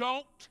pile.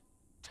 Don't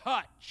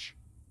touch.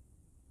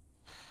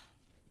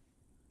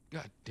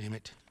 God damn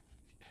it.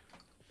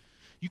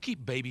 You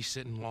keep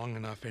babysitting long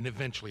enough and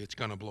eventually it's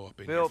gonna blow up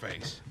in your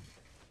face.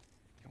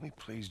 Can we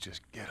please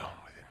just get on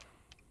with it?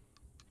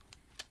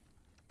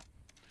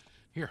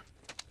 Here.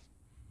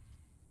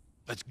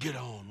 Let's get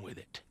on with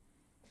it.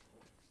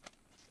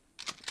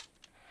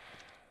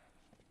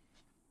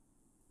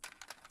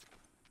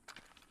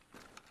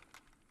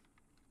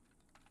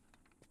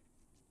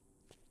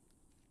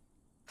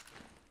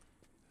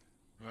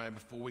 All right,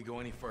 before we go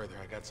any further,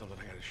 I got something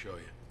I gotta show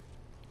you.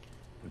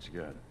 what you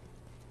got?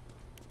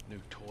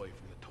 New toy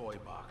from the toy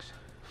box.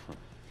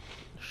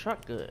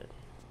 Shotgun.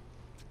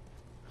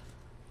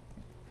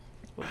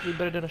 What's be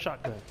better than a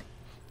shotgun?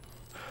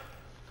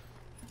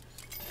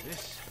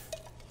 This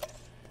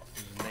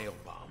is a nail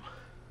bomb.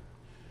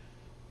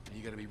 And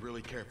you gotta be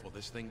really careful.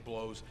 This thing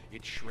blows,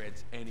 it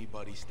shreds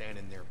anybody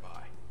standing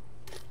nearby.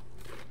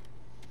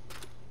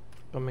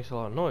 That makes a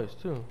lot of noise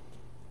too.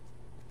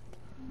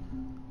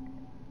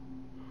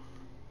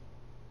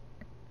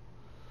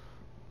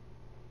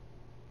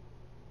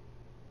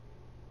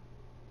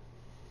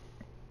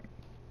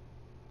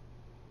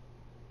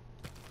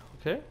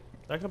 Okay,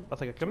 I think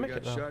I can We make got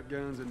it now.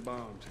 shotguns and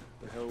bombs.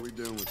 The hell are we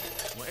doing with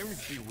it? Well, every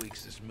few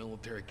weeks this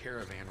military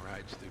caravan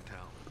rides through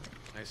town.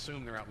 I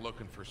assume they're out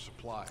looking for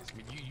supplies. I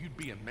mean, you'd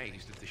be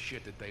amazed at the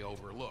shit that they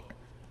overlook.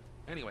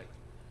 Anyway,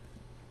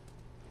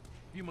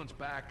 a few months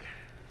back,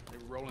 they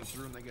were rolling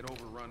through and they get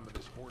overrun by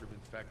this horde of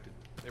infected.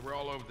 They were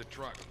all over the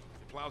truck.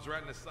 It plows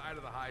right in the side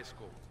of the high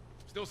school.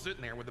 Still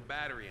sitting there with the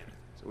battery in it.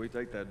 So we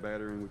take that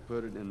battery and we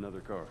put it in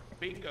another car.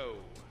 Bingo!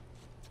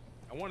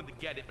 I wanted to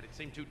get it, but it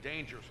seemed too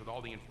dangerous with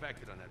all the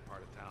infected on that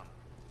part of town.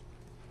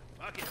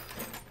 Fuck it.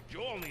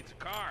 Joel needs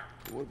a car.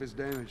 But what if it's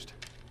damaged?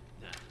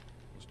 Nah,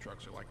 those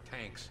trucks are like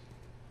tanks.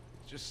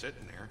 It's just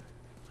sitting there.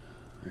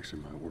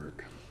 Actually might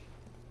work.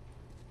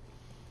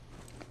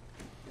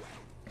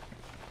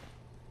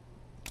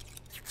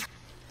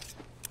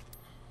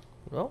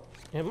 Well,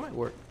 it might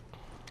work.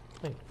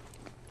 Hey,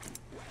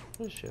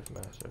 what does Shift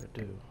Master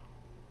do?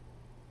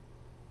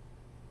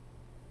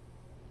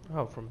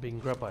 Oh, from being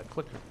grabbed by a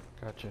clicker.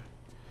 Gotcha.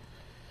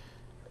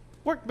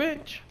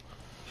 Workbench!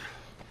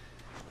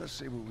 Let's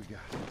see what we got.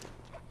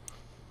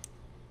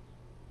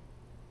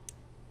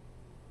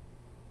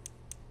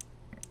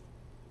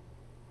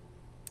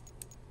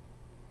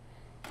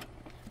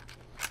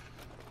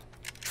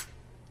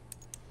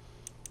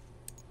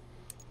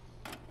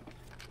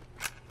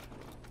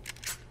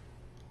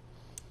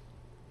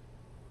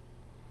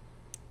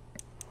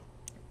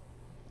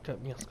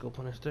 Got me a scope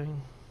on this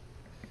thing.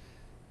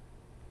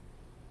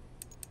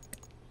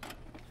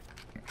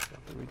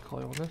 Got the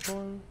recoil on this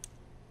one.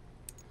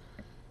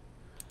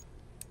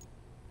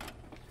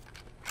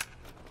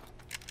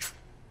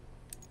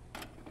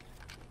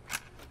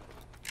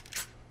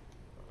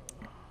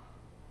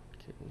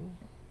 Kidding.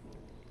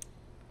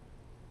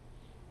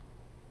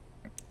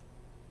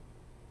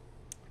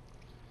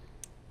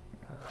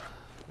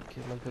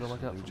 Okay, I'm gonna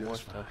look out for more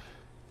stuff.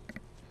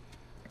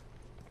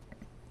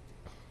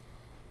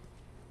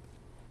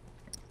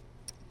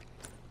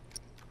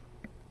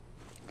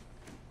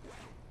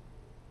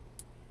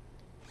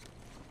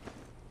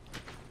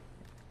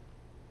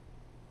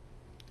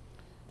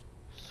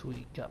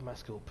 Sweet, got my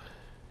scope.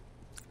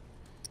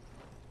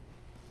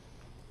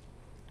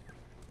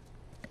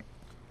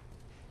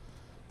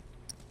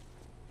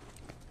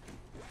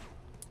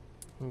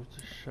 Move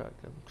the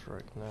shotgun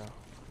right now.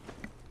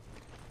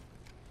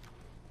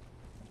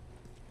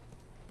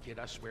 Kid,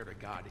 I swear to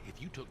God,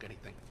 if you took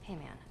anything... Hey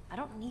man, I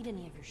don't need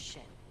any of your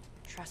shit.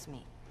 Trust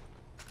me.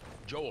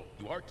 Joel,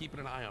 you are keeping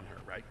an eye on her,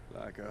 right?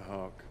 Like a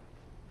hawk.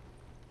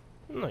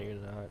 No, you're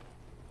not.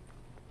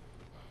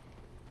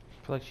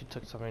 I feel like she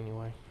took some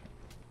anyway.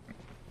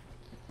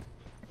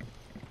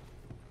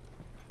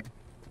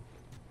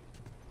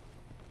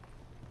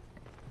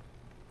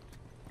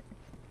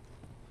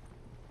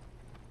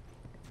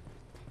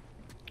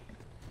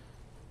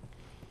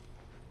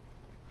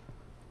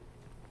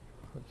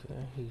 Okay,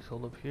 he's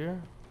hold up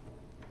here.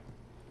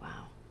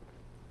 Wow.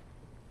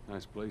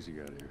 Nice place you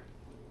got here.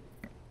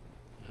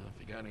 Well,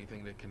 if you got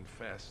anything to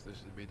confess,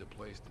 this would be the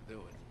place to do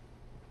it.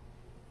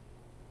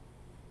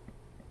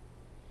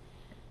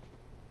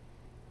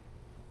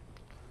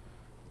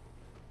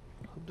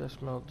 Hope that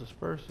smell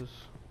disperses.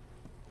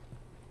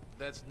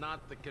 That's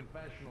not the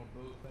confessional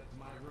booth, that's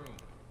my room.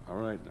 All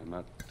right, I'm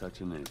not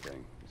touching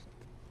anything.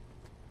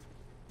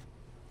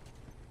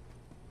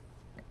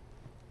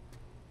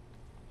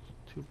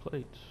 Two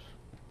plates.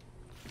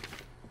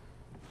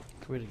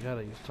 We the guy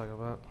that you was talking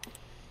about.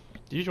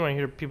 Usually when I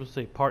hear people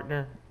say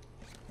partner,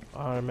 I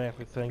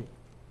automatically think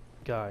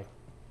guy.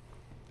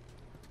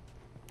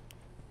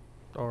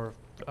 Or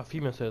a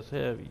female says,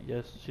 hey,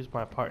 yes, she's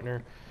my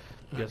partner.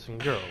 guessing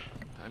girl.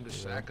 Time to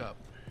sack up.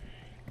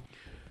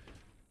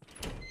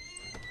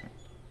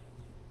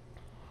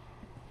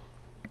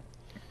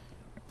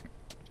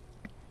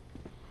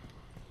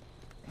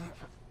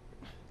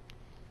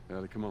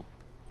 Ellie, come on.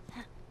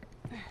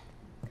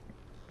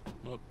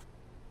 Look,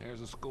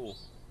 there's a school.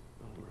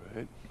 All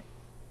right.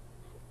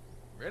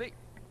 Ready?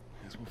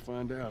 Guess we'll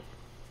find out.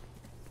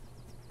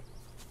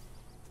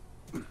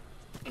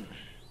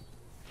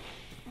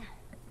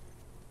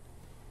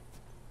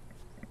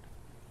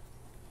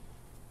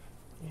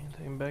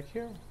 Anything back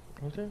here?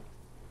 Is there?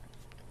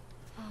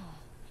 Oh,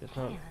 Guess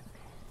not. man.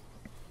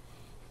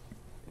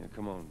 Yeah,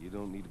 come on. You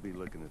don't need to be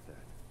looking at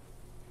that.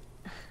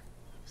 I've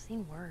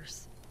seen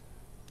worse.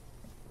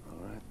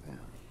 All right,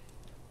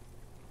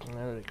 then.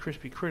 Now the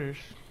crispy critters.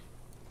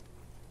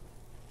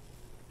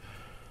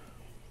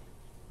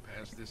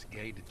 Past this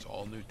gate, it's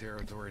all new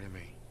territory to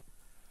me.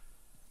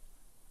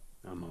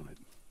 I'm on it.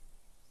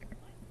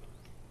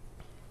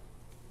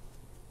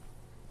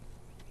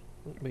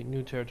 Wait,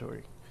 new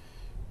territory.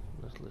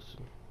 Let's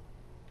listen.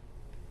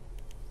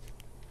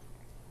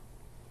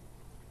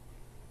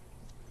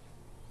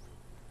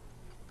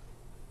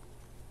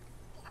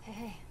 Hey,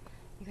 hey,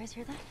 you guys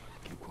hear that?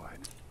 Keep quiet.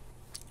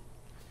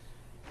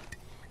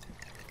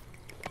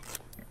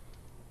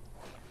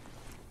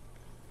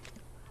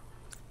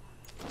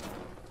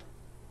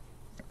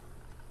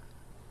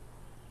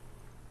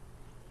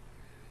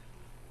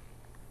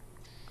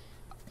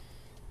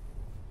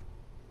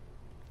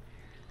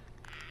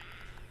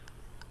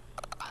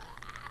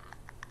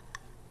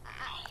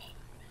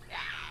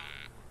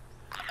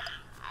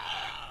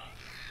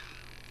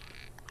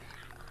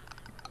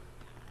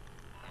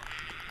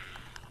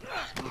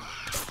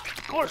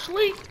 Go to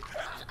sleep!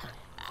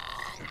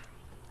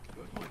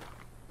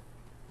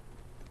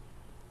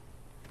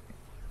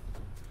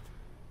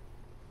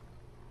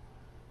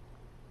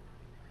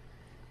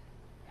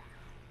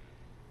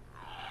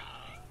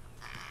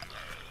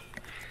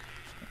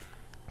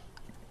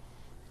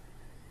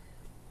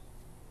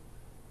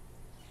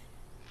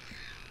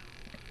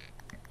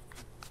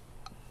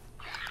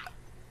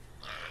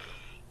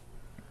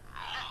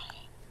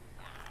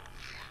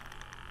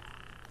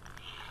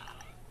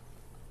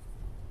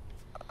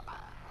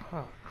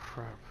 Oh,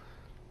 crap.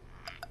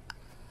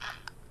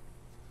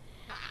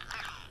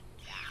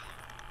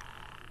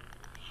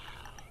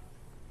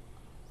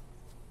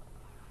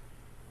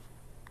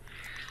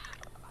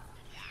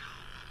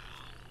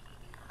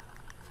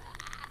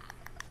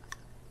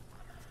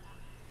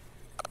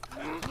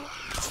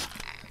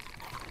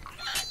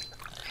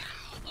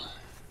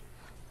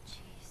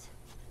 Jeez.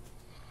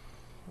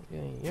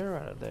 You're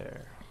out of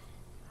there.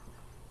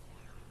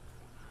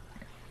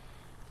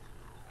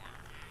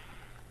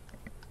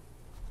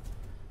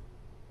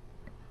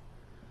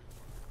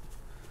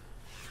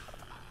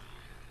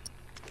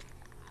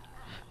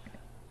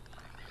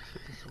 See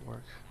if this will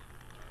work.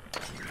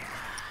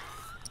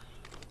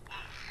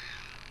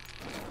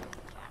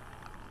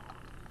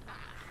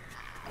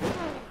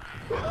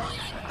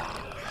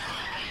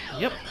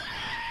 Yep.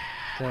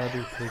 That'll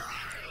do, pig.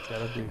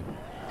 That'll do.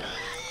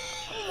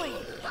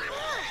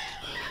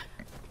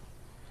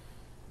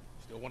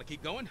 Still want to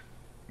keep going?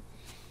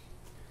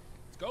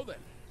 Let's go then.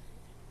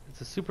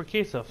 It's a super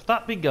case of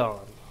thought be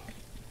gone.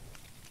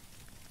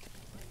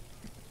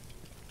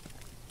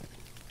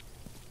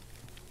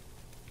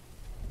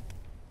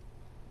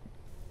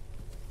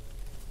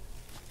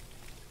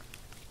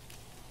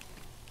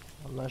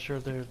 I'm not sure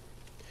that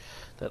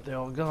they're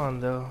all gone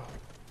though.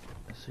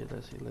 Let's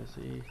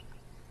see.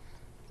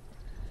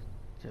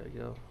 There we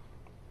go.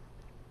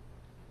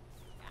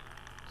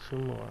 Two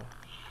more.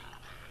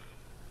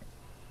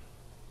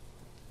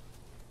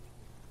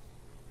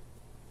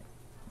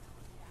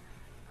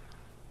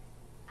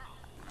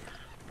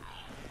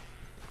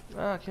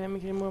 Ah, can't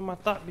make any more of my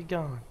thought be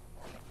gone.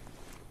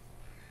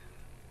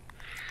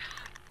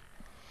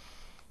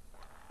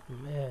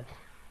 Man,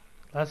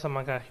 last time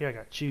I got here, I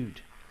got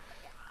chewed.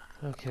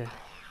 Okay.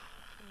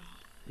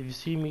 If you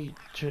see me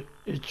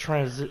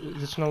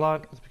transition a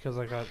lot, it's because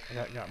I got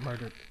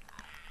murdered.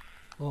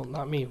 Well,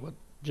 not me, but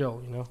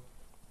Joe, you know.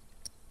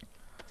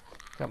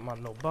 Got my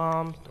no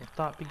bombs, no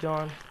thought be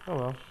gone. Oh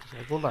well, just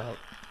gotta go loud.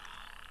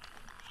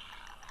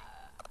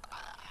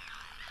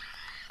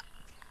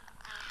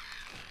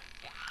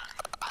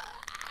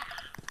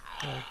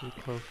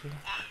 Get closer.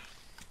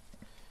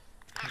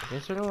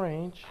 Closer to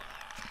range.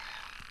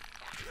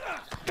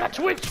 Got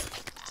twitch!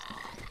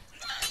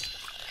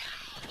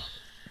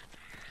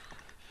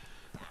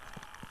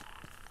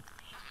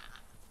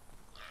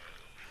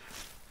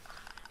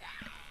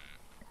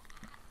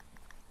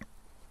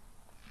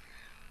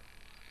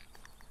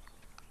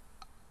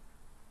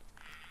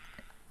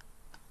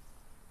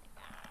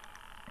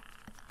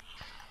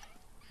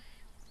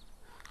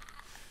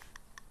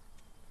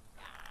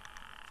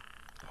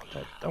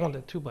 I want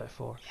that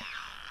 2x4.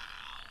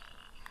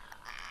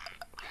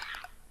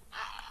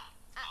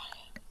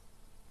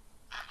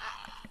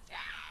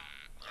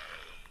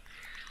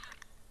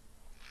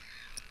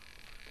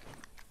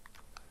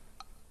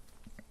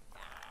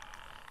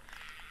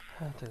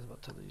 I think it's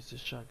about time to use this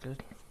shotgun.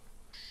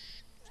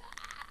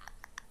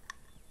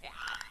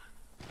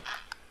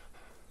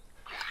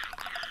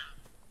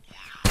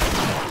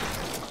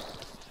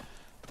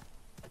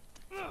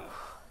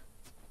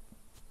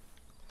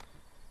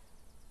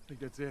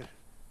 that's it?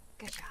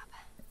 Good job.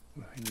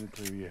 Well, he ain't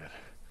clear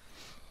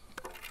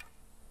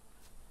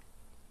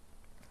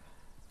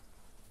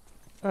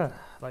yet.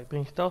 Like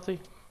being stealthy.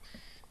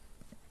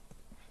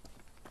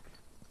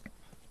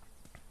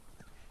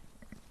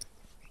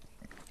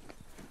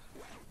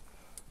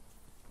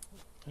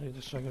 I need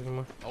to check it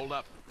anymore. Hold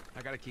up.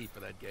 I got a key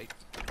for that gate.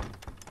 I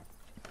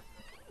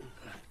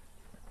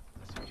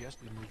suggest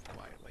we move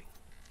quietly.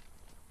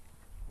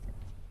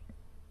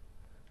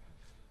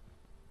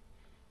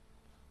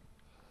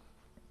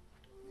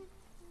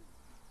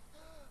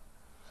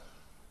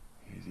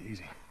 Easy,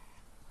 easy.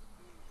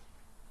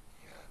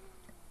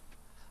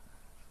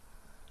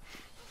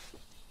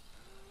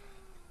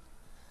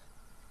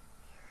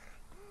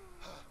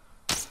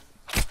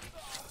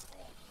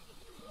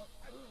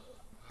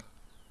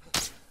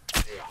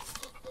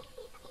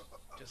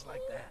 Just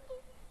like that.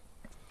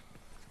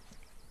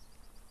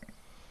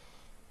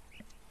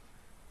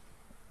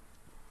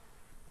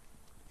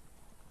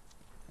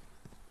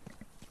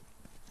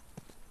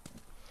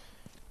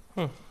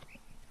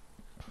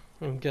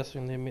 I'm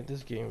guessing they made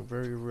this game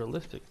very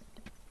realistic.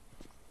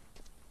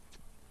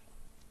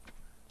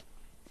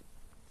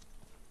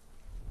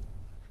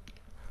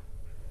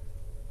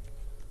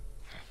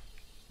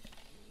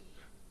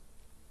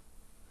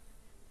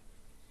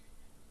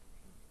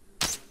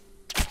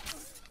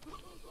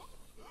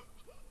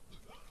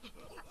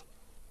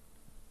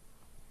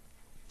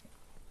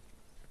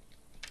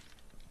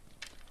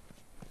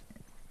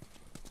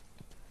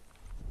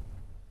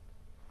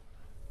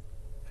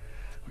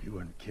 You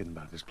weren't kidding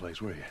about this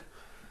place, were you?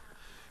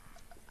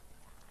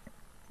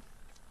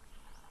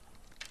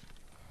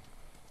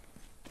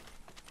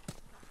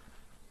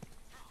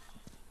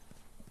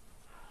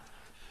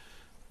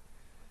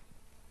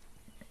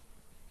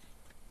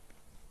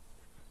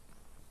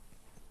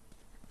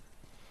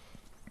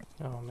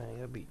 Oh man, you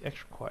gotta be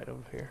extra quiet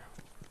over here.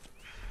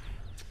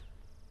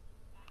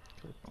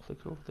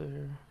 Click over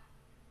there.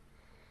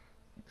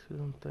 See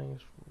them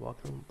things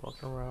walking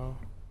around.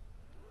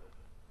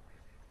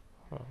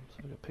 Oh, so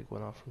I gotta pick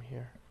one off from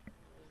here.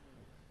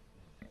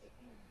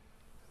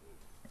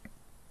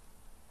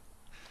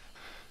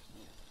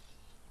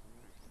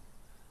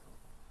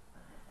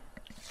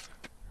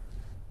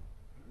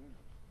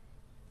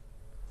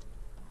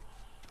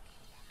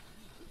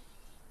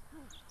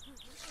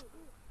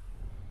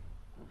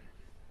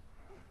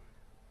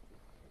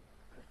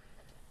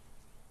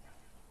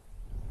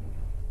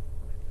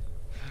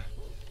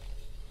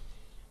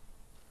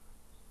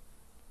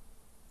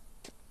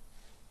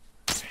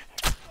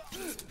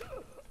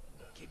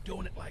 Keep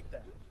doing it like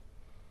that.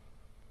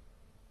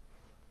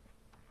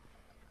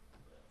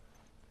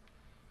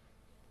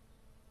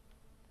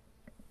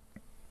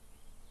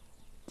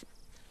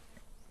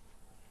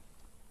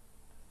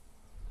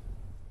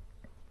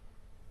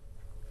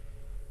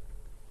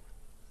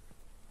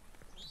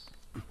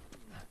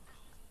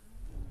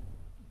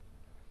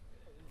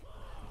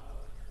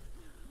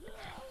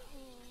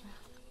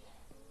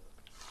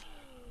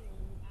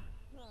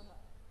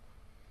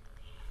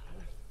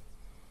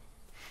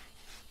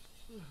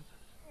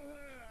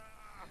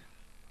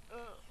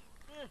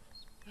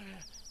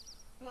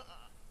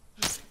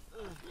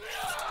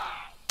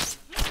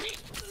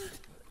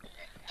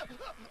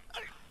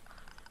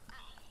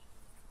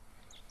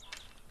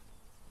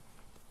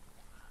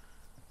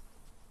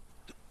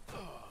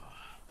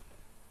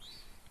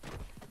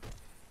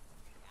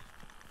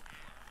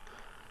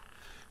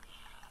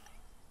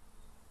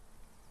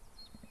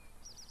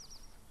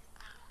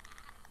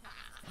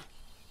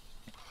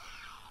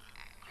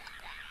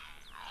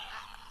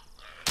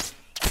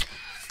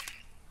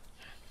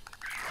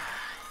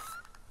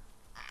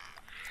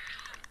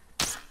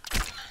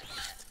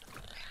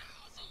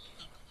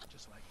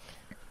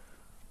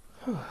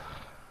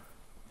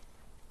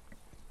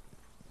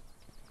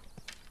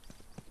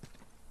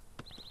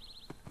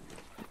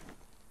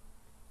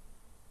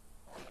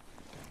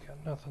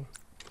 Got nothing.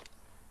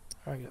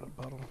 I got a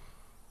bottle.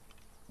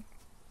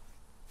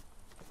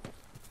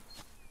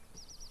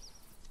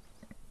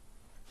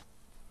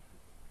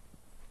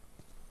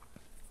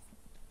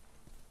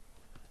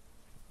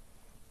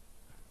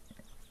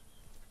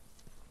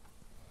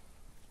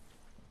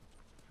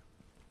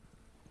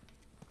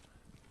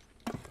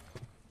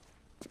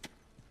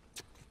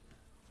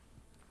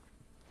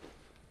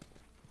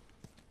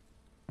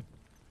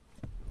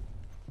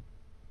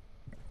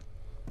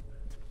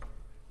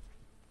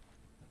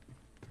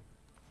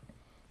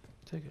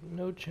 Taking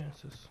no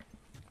chances.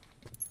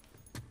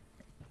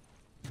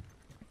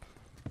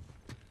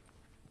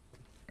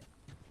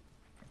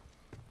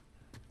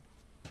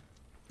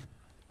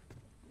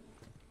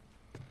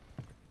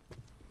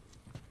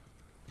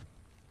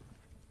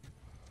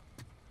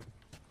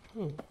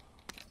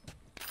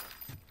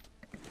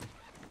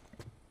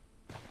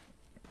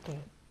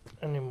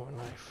 Any more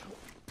knife?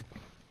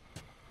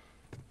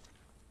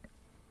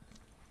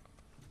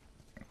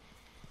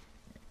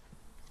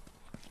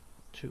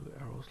 Two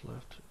arrows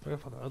left. If I can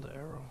find another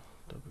arrow,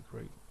 that'd be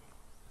great.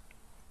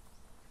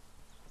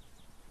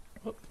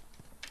 Oh,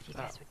 You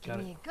guys would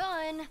give me a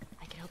gun,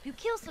 I could help you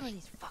kill some of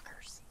these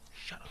fuckers.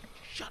 Shut up.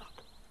 Shut up.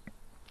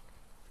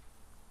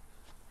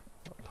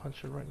 I'll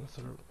punch her right in the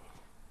throat.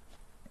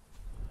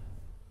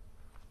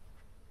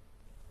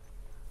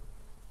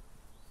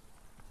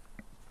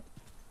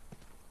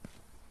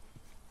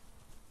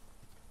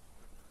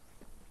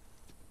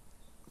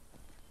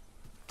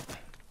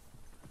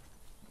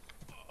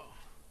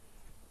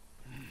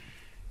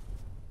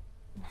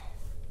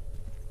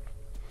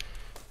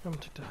 I'm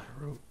gonna take the high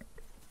road.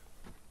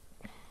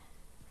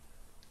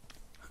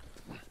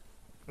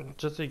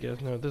 Just so you guys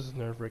know, this is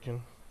nerve-wracking.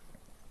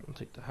 I'm gonna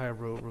take the high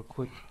road real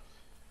quick.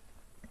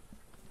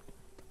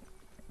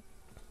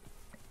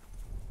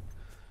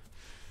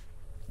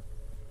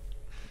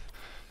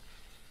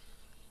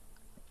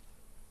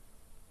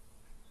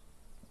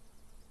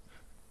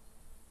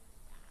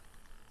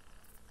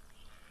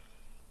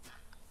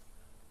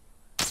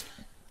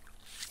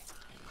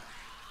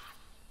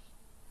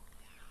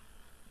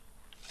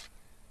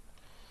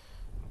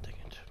 Dang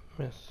it,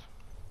 miss.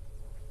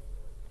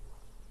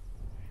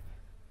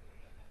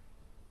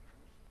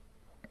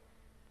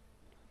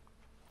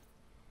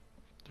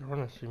 They're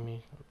gonna see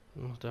me.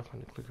 Most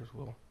definitely the clickers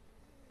will.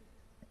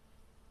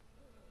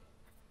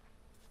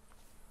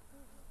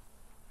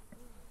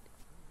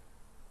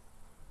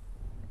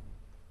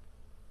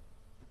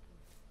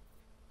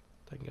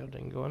 Thank God I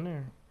didn't go in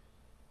there.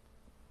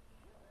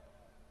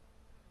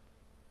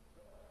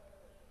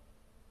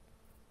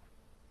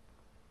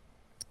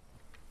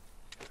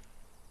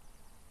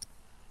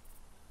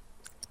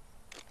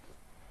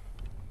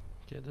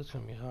 Yeah, this is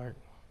gonna be hard.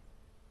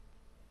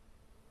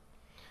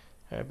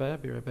 Alright, but I'll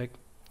be right back.